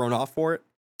little thrown off for it,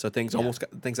 so things got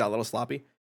a little sloppy.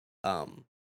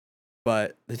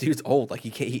 But the dude's old. Like he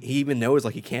even knows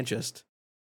like he can't just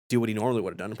do what he normally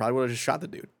would have done. Probably would have just shot the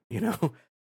dude. You know.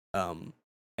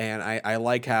 And I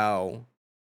like how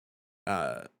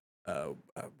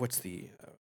what's the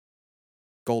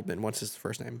Goldman? What's his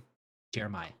first name?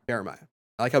 Jeremiah.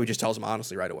 I like how he just tells him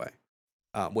honestly right away.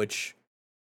 Which,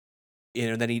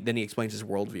 you know, then he explains his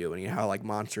worldview and how like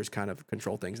monsters kind of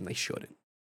control things and they shouldn't.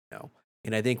 You know.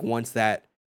 And I think once that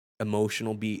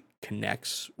emotional beat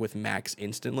connects with Max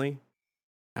instantly,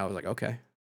 I was like, okay,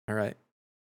 all right.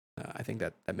 I think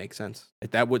that makes sense.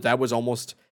 That was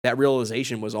almost, that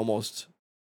realization was almost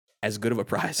as good of a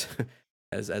prize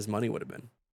as money would have been.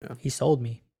 Yeah. He sold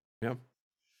me. Yeah.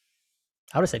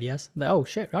 I would have said yes. Oh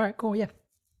shit! All right, cool. Yeah.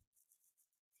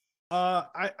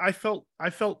 I felt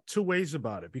two ways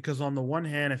about it, because on the one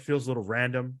hand, it feels a little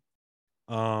random.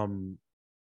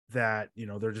 That, you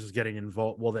know, they're just getting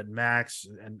involved. Well, that Max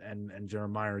and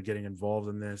Jeremiah are getting involved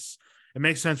in this. It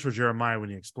makes sense for Jeremiah when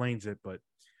he explains it, but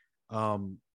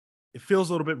it feels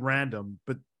a little bit random.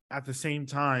 But at the same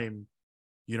time,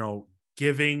 you know,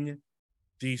 giving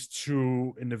these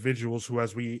two individuals who,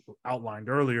 as we outlined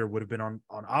earlier, would have been on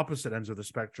opposite ends of the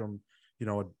spectrum, you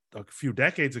know, a few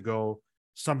decades ago,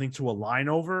 something to align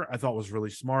over, I thought was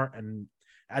really smart. And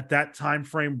at that time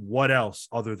frame, what else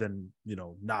other than, you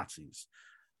know, Nazis?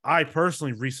 I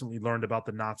personally recently learned about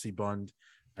the Nazi Bund,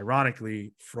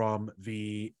 ironically, from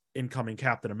the incoming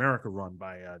Captain America run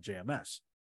by JMS.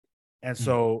 And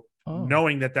so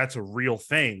knowing that that's a real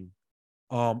thing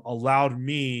allowed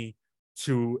me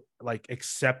to like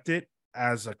accept it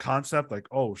as a concept, like,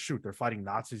 oh shoot, they're fighting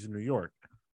Nazis in New York.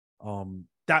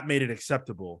 That made it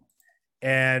acceptable.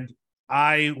 And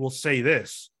I will say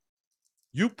this,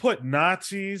 you put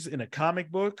Nazis in a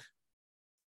comic book,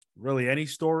 really any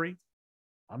story,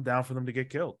 I'm down for them to get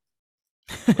killed.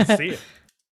 Let's see it.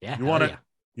 Yeah.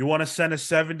 You want to send a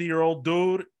 70-year-old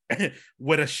dude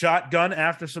with a shotgun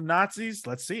after some Nazis?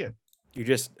 Let's see it. You're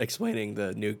just explaining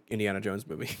the new Indiana Jones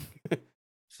movie.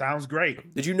 Sounds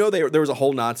great. Did you know there was a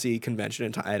whole Nazi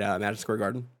convention at Madison Square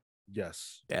Garden?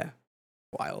 Yes. Yeah.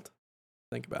 Wild.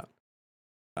 Think about.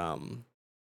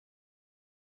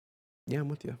 Yeah, I'm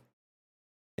with you.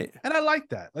 And I like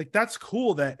that. Like, that's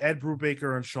cool that Ed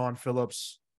Brubaker and Sean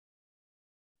Phillips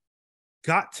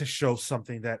got to show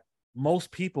something that most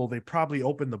people, they probably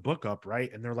open the book up,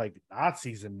 right? And they're like,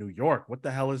 Nazis in New York, what the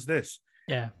hell is this?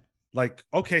 Yeah. Like,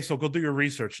 okay, so go do your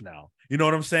research now. You know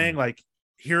what I'm saying? Like,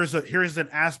 here's an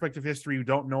aspect of history you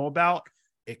don't know about.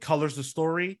 It colors the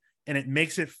story and it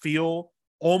makes it feel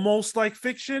almost like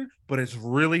fiction, but it's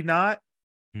really not.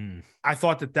 I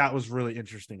thought that was really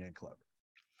interesting and clever.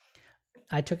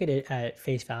 I took it at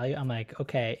face value. I'm like,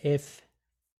 okay, if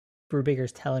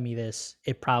Brubaker's telling me this,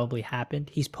 it probably happened.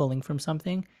 He's pulling from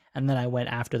something. And then I went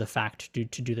after the fact to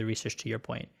do the research, to your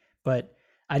point. But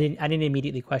I didn't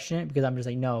immediately question it, because I'm just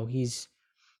like, no, he's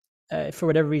for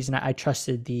whatever reason, I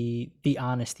trusted the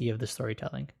honesty of the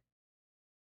storytelling.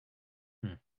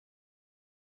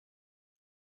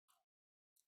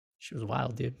 She was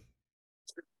wild, dude.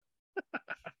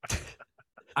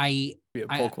 I Be a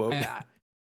pull quote. yeah,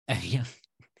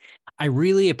 I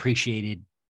really appreciated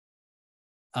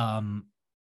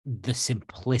the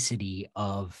simplicity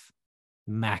of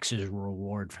Max's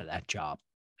reward for that job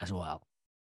as well.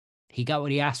 He got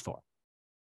what he asked for.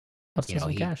 Let's You get know,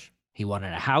 some cash. he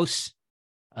wanted a house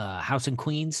in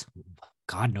Queens.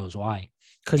 God knows why.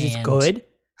 Because it's And- good.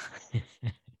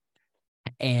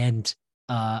 and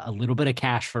a little bit of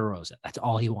cash for Rosa. That's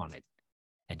all he wanted.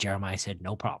 And Jeremiah said,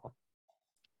 no problem.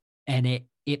 And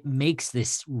it makes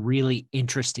this really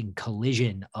interesting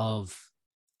collision of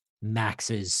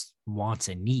Max's wants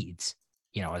and needs,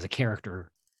 you know, as a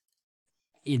character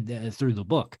through the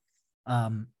book.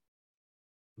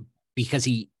 Because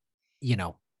he, you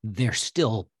know, there's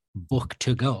still book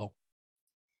to go.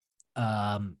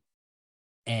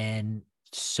 And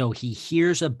so he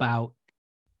hears about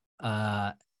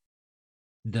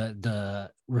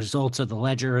the results of the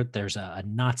ledger. There's a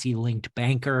Nazi linked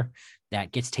banker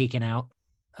that gets taken out,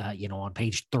 you know, on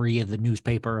page 3 of the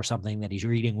newspaper or something that he's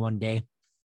reading one day.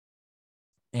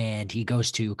 And he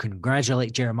goes to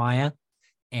congratulate Jeremiah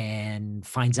and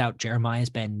finds out Jeremiah's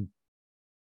been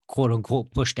quote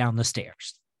unquote pushed down the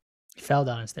stairs. He fell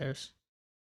down the stairs.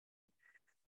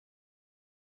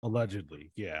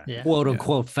 Allegedly, yeah. Quote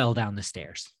unquote fell down the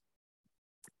stairs.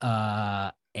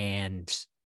 And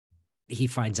he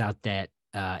finds out that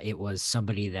it was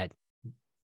somebody that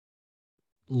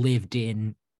lived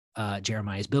in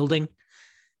Jeremiah's building.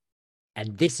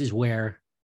 And this is where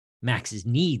Max's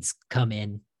needs come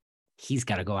in. He's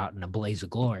got to go out in a blaze of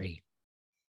glory.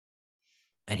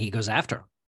 And he goes after him.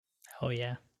 Oh,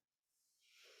 yeah.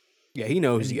 Yeah, he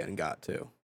knows he's getting got too.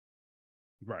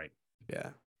 Right.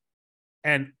 Yeah.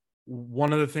 And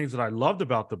one of the things that I loved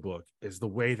about the book is the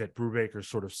way that Brubaker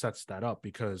sort of sets that up,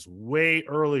 because way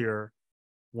earlier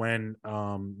when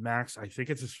Max, I think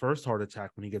it's his first heart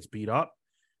attack when he gets beat up,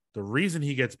 the reason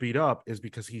he gets beat up is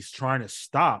because he's trying to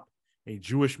stop a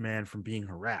Jewish man from being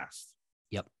harassed.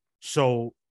 Yep.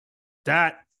 So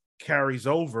that carries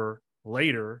over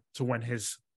later to when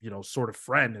his, you know, sort of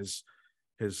friend, his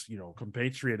you know,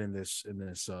 compatriot in this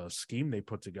scheme they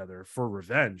put together for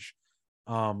revenge,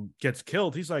 gets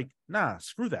killed. He's like, nah,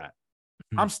 screw that.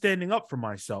 I'm standing up for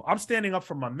myself. I'm standing up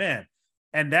for my man.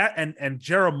 And that and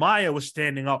Jeremiah was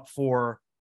standing up for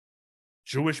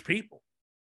Jewish people.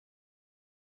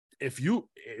 If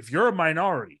you're a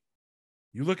minority,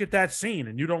 you look at that scene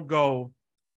and you don't go,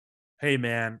 hey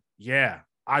man, yeah,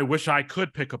 I wish I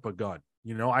could pick up a gun.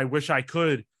 You know, I wish I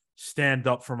could stand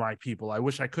up for my people. I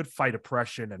wish I could fight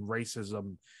oppression and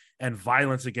racism and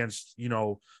violence against, you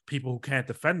know, people who can't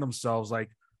defend themselves.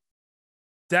 Like,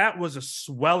 that was a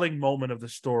swelling moment of the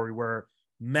story where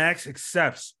Max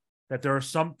accepts that there are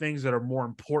some things that are more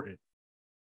important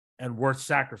and worth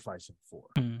sacrificing for.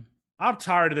 I'm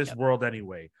tired of this world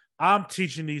anyway. I'm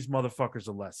teaching these motherfuckers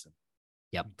a lesson.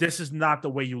 Yep. This is not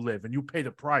the way you live, and you pay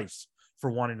the price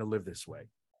for wanting to live this way.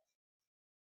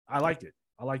 I liked it.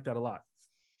 I like that a lot.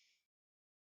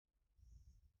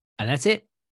 And that's it.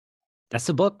 That's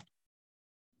the book.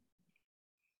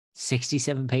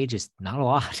 67 pages. Not a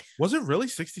lot. Was it really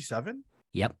 67?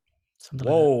 Yep. Something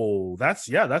Whoa, that's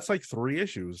like 3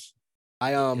 issues.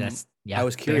 I I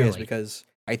was curious barely. because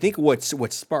I think what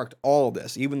sparked all of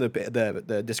this, even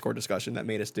the Discord discussion that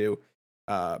made us do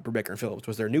Brubaker and Phillips,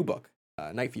 was their new book,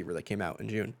 Night Fever, that came out in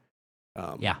June.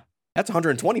 Yeah. That's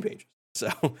 120 pages. So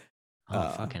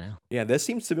fucking hell. yeah, this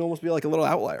seems to almost be like a little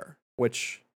outlier,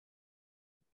 which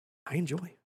I enjoy.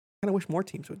 I kind of wish more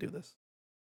teams would do this.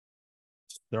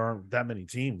 There aren't that many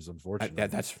teams, unfortunately.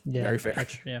 That's very fair.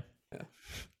 Yeah.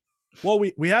 Well,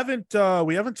 we haven't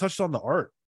touched on the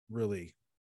art really.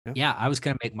 Yeah, I was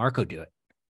gonna make Marco do it.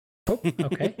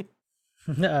 Okay.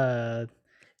 There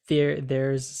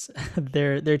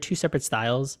are 2 separate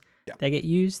styles that get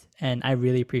used, and I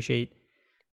really appreciate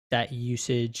that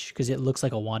usage because it looks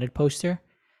like a wanted poster.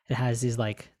 It has these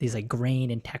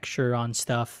grain and texture on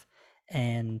stuff,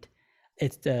 and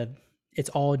it's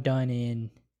all done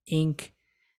in ink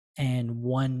and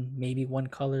maybe one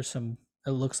color, it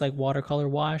looks like watercolor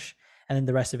wash, and then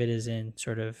the rest of it is in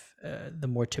sort of the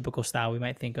more typical style we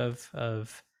might think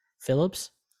of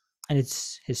Phillips. And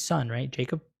it's his son, right?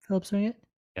 Jacob Phillips doing it?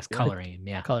 Yes, coloring,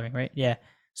 yeah. Coloring, right? Yeah.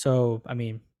 So, I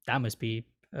mean, that must be,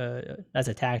 that's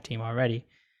a tag team already.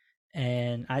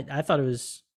 And I thought it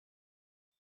was,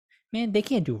 man, they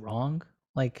can't do wrong.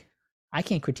 Like, I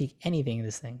can't critique anything in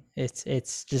this thing.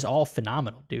 It's just all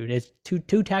phenomenal, dude. It's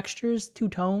two textures, 2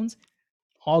 tones,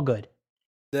 all good.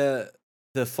 I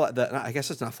guess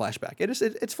it's not flashback.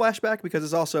 It's flashback because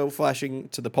it's also flashing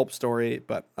to the Pulp story,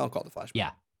 but I'll call it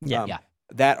flashback. Yeah.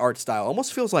 that art style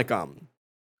almost feels like a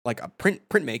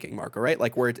printmaking, Marco, right?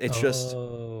 Like where it's just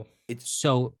it's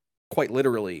So quite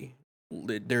literally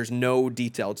there's no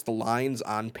detail. It's the lines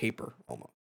on paper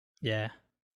almost. Yeah.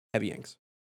 Heavy inks.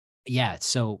 yeah,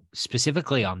 so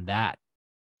specifically on that,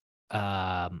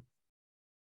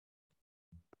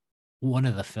 one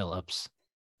of the Phillips,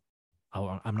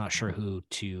 I'm not sure who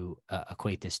to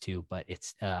equate this to, but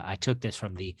it's I took this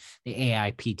from the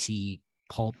AIPT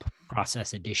Pulp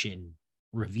Process Edition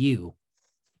review.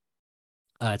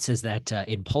 It says that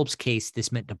in Pulp's case,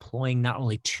 this meant deploying not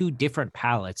only 2 different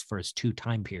palettes for his 2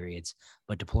 time periods,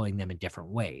 but deploying them in different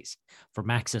ways. For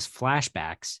Max's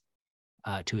flashbacks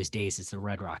to his days as the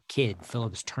Red Rock Kid,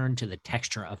 Phillips turned to the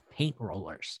texture of paint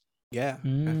rollers. Yeah.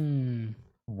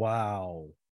 Wow.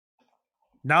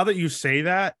 Now that you say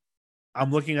that,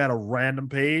 I'm looking at a random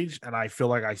page and I feel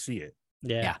like I see it.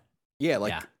 Yeah. Yeah,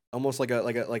 like Yeah. almost like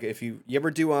if you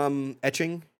ever do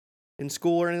etching in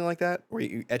school or anything like that, where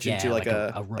you etch into like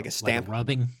a stamp, like a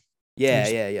rubbing.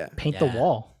 yeah. Paint the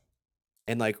wall.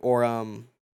 And like or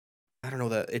I don't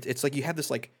know it's like you have this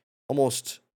like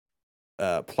almost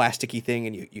plasticky thing,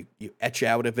 and you etch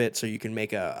out of it so you can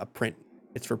make a print.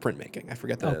 It's for printmaking. I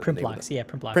forget the print name blocks. Yeah,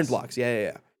 print blocks. Print blocks.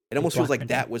 Yeah. It almost feels block like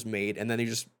printing. that was made, and then they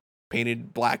just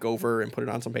painted black over and put it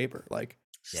on some paper, like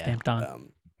Stamped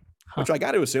on. which I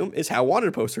got to assume is how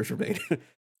wanted posters were made.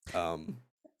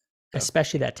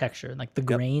 Especially that texture, like the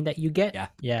grain that you get. Yeah.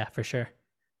 Yeah, for sure.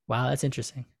 Wow, that's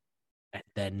interesting. And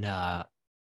then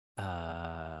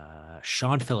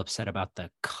Sean Phillips said about the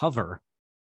cover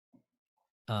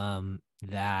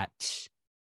that It's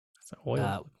like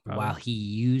oil. while he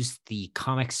used the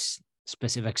comics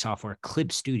specific software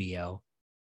Clip Studio,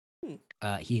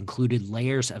 he included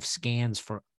layers of scans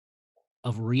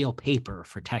of real paper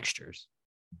for textures.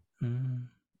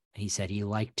 He said he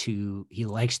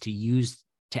likes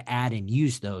to add and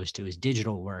use those to his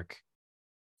digital work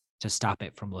to stop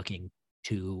it from looking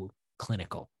too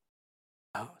clinical.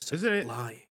 Oh, so Isn't it?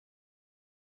 lie.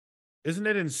 Isn't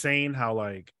it insane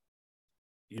how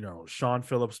Sean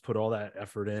Phillips put all that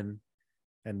effort in,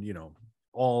 and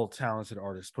all talented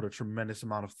artists put a tremendous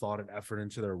amount of thought and effort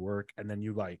into their work, and then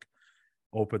you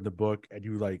open the book and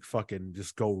you fucking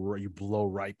just you blow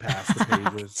right past the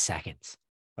pages. Seconds.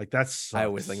 Like that's I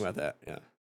always think about that.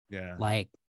 Yeah. Like,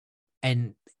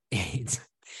 and it's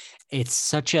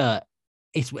such a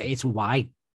it's why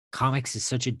comics is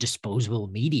such a disposable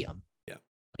medium. Yeah.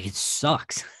 Like, it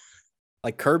sucks.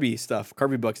 Like Kirby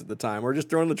books at the time, or just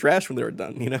throwing in the trash when they were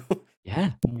done.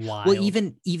 Yeah. Wild.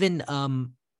 Well, even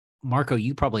Marco,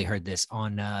 you probably heard this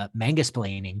on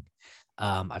Mangasplaining.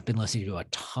 I've been listening to a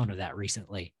ton of that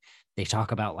recently. They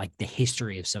talk about like the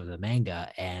history of some of the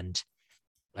manga, and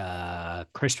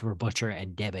Christopher Butcher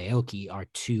and Deb Aoki are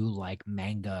 2 like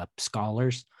manga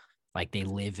scholars. Like they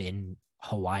live in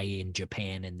Hawaii and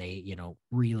Japan, and they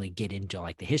really get into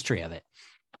like the history of it.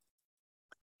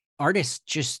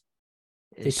 Artists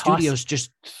studios just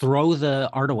throw the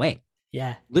art away.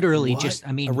 Yeah, What? Literally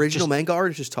original manga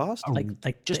art is just tossed.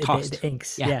 like just the tossed.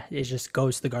 inks. Yeah. Yeah, it just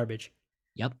goes to the garbage.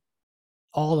 Yep.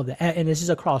 All of that, and this is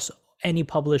across any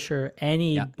publisher,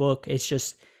 any book. It's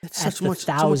just It's at such the much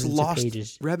thousands lost of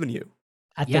pages. revenue.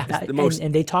 Yeah. The most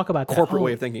and they talk about that. Corporate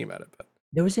way of thinking about it, but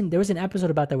There was an episode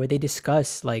about that where they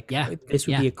discuss this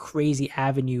would be a crazy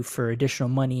avenue for additional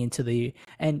money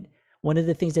and one of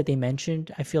the things that they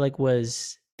mentioned, I feel like,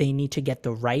 was they need to get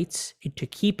the rights to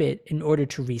keep it in order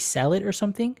to resell it or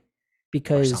something,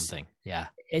 because Yeah.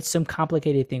 it's some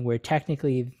complicated thing where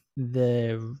technically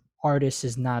the artist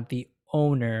is not the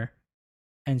owner,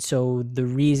 and so the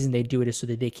reason they do it is so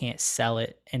that they can't sell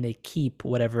it and they keep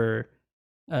whatever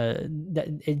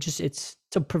it's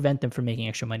to prevent them from making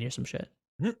extra money or some shit.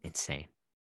 Insane.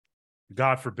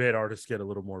 God forbid artists get a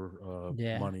little more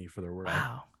money for their work.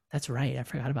 Wow, that's right. I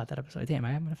forgot about that episode. Damn,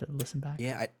 I'm gonna have to listen back.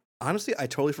 yeah, I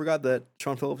totally forgot that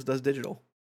Sean Phillips does digital.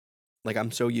 Like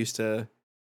I'm so used to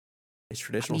his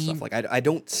traditional stuff. Like I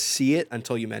don't see it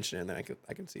until you mention it, and then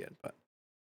I can see it. But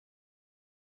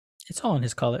it's all in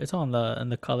his color. It's all in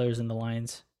the colors and the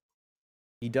lines.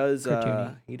 he does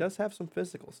Cartoony. he does have some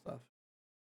physical stuff.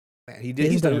 Man, He he's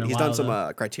hasn't done it in a done while, some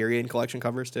though. Criterion collection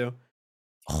covers too.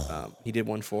 He did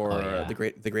one for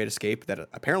the Great Escape that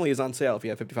apparently is on sale if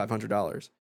you have $5,500.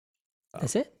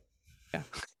 That's it. Yeah.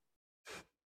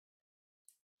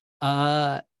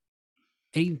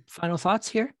 Any final thoughts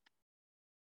here?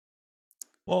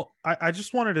 Well, I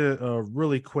just wanted to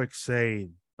really quick say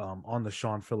on the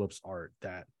Sean Phillips art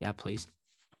that Please.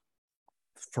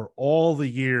 for all the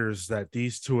years that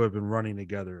these 2 have been running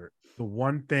together, the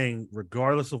one thing,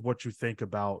 regardless of what you think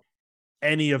about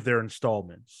any of their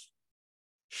installments,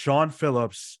 Sean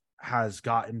Phillips has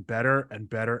gotten better and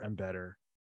better and better.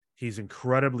 He's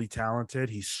incredibly talented.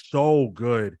 He's so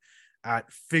good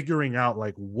at figuring out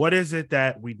like what is it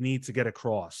that we need to get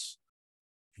across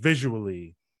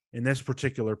visually in this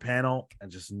particular panel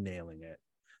and just nailing it.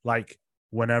 Like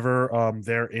whenever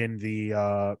they're in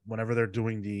the whenever they're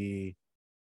doing the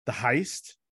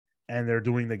heist and they're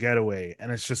doing the getaway,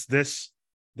 and it's just this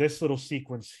little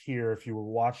sequence here, if you were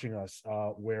watching us,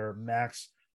 where Max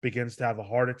begins to have a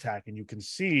heart attack, and you can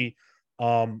see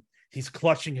he's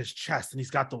clutching his chest and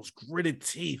he's got those gritted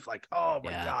teeth, like, oh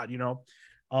my God, you know.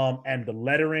 And the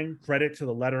lettering, credit to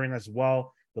the lettering as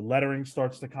well. The lettering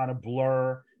starts to kind of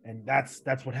blur, and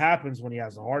that's what happens when he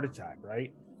has a heart attack,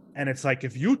 right? And it's like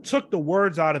if you took the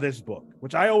words out of this book,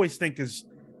 which I always think is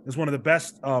one of the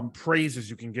best praises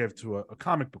you can give to a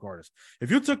comic book artist.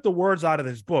 If you took the words out of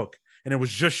this book and it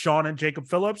was just Sean and Jacob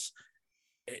Phillips,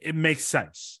 it makes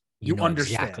sense. You know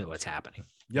understand exactly what's happening.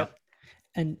 Yep.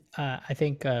 And I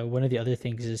think one of the other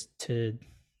things is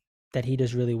that he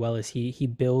does really well is he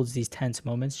builds these tense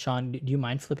moments. Sean, do you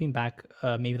mind flipping back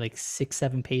maybe like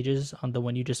 6-7 pages on the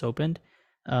one you just opened?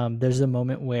 There's a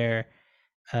moment where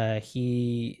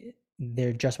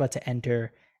they're just about to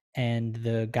enter, and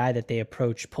the guy that they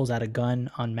approach pulls out a gun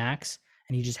on Max,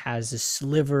 and he just has this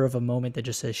sliver of a moment that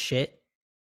just says shit.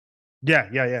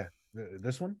 Yeah.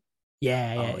 This one?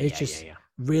 Yeah. It's just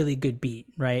really good beat,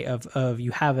 right? Of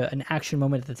you have an action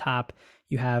moment at the top,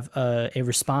 you have a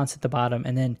response at the bottom,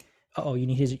 and then you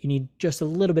need just a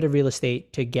little bit of real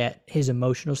estate to get his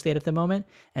emotional state at the moment,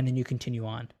 and then you continue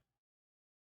on.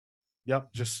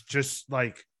 Yep, just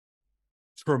like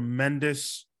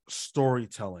tremendous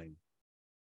storytelling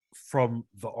from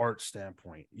the art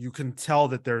standpoint. You can tell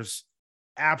that there's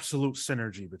absolute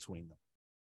synergy between them.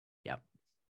 Yep.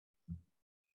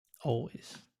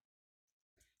 Always.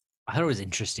 I thought it was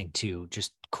interesting too,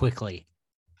 just quickly,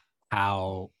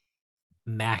 how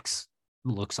Max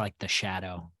looks like the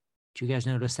Shadow. Did you guys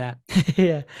notice that?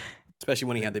 Yeah. Especially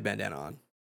when he had the bandana on.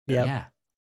 Yep. Yeah.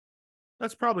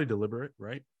 That's probably deliberate,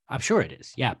 right? I'm sure it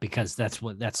is. Yeah, because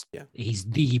he's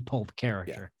the Pulp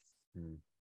character.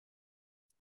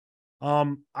 Yeah.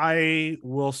 I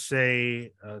will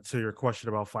say to your question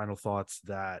about final thoughts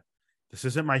that this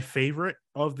isn't my favorite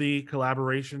of the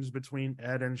collaborations between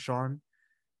Ed and Sean.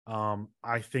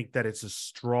 I think that it's a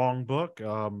strong book.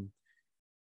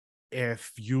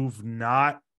 If you've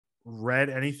not read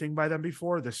anything by them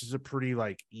before, this is a pretty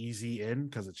like easy in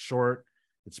because it's short,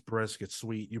 it's brisk, it's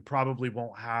sweet. You probably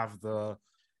won't have the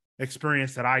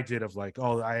experience that I did of like,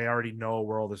 oh, I already know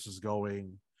where all this is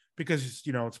going, because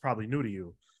it's probably new to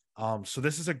you. So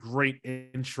this is a great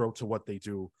intro to what they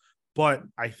do, but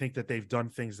I think that they've done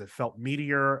things that felt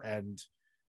meatier and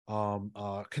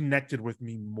connected with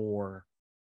me more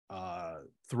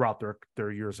throughout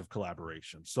their years of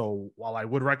collaboration. So while I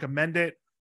would recommend it,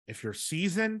 if you're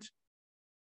seasoned,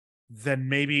 then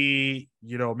maybe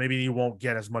you won't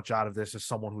get as much out of this as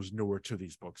someone who's newer to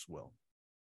these books will.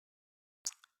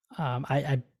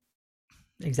 I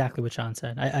exactly what Sean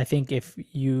said. I think if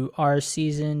you are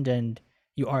seasoned and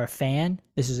you are a fan,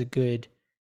 this is a good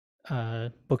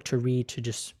book to read to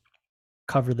just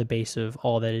cover the base of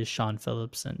all that is Sean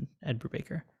Phillips and Ed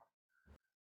Brubaker.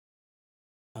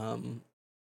 I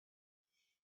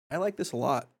like this a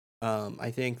lot.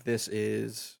 I think this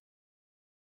is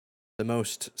the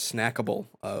most snackable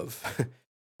of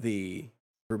the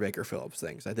Brubaker Phillips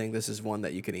things. I think this is one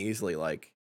that you can easily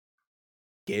like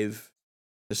give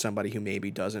to somebody who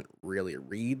maybe doesn't really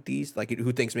read these, like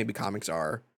who thinks maybe comics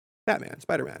are Batman,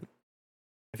 Spider-Man.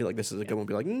 I feel like this is a good one.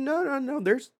 Be like, no.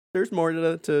 There's more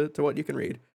to what you can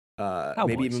read.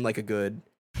 Maybe even like a good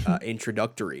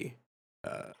introductory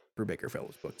Brubaker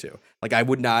Phillips book too. Like I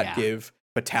would not give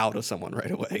Batal to someone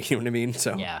right away. You know what I mean?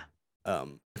 So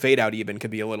Fade Out even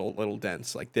could be a little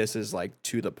dense. Like this is like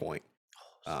to the point.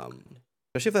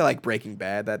 Especially if they like Breaking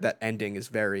Bad, that ending is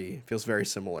feels very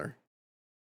similar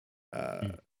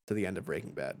to the end of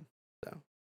Breaking Bad. So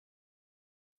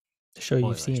the show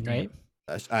you've seen, right?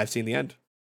 I've seen the end.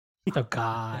 Oh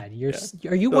God,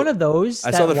 are you one of those?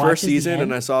 I saw the first season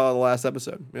and I saw the last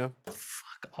episode. Yeah.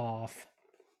 Fuck off.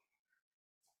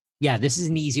 Yeah, this is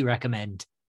an easy recommend.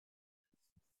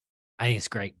 I think it's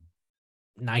great.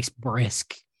 Nice,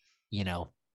 brisk,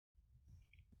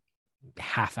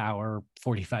 half hour,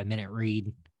 45-minute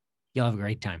read. You'll have a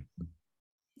great time.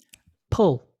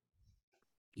 Pull.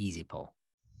 Easy pull.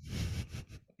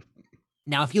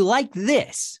 Now, if you like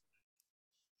this,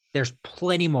 there's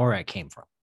plenty more where it came from.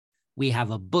 We have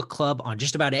a book club on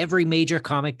just about every major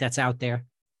comic that's out there.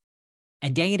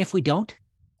 And dang it, if we don't,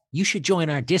 you should join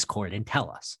our Discord and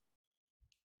tell us.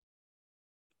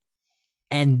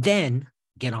 And then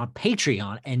get on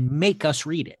Patreon and make us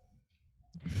read it.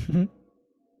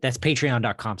 That's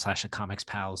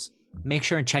patreon.com/thecomicspals. Make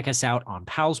sure and check us out on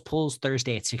Pals Pulls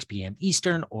Thursday at 6 p.m.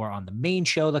 Eastern, or on the main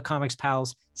show, The Comics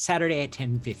Pals, Saturday at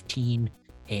 10:15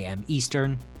 a.m.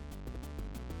 Eastern.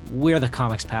 We're the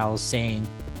Comics Pals saying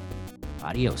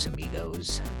adios,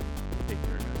 amigos. Take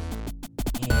care, guys.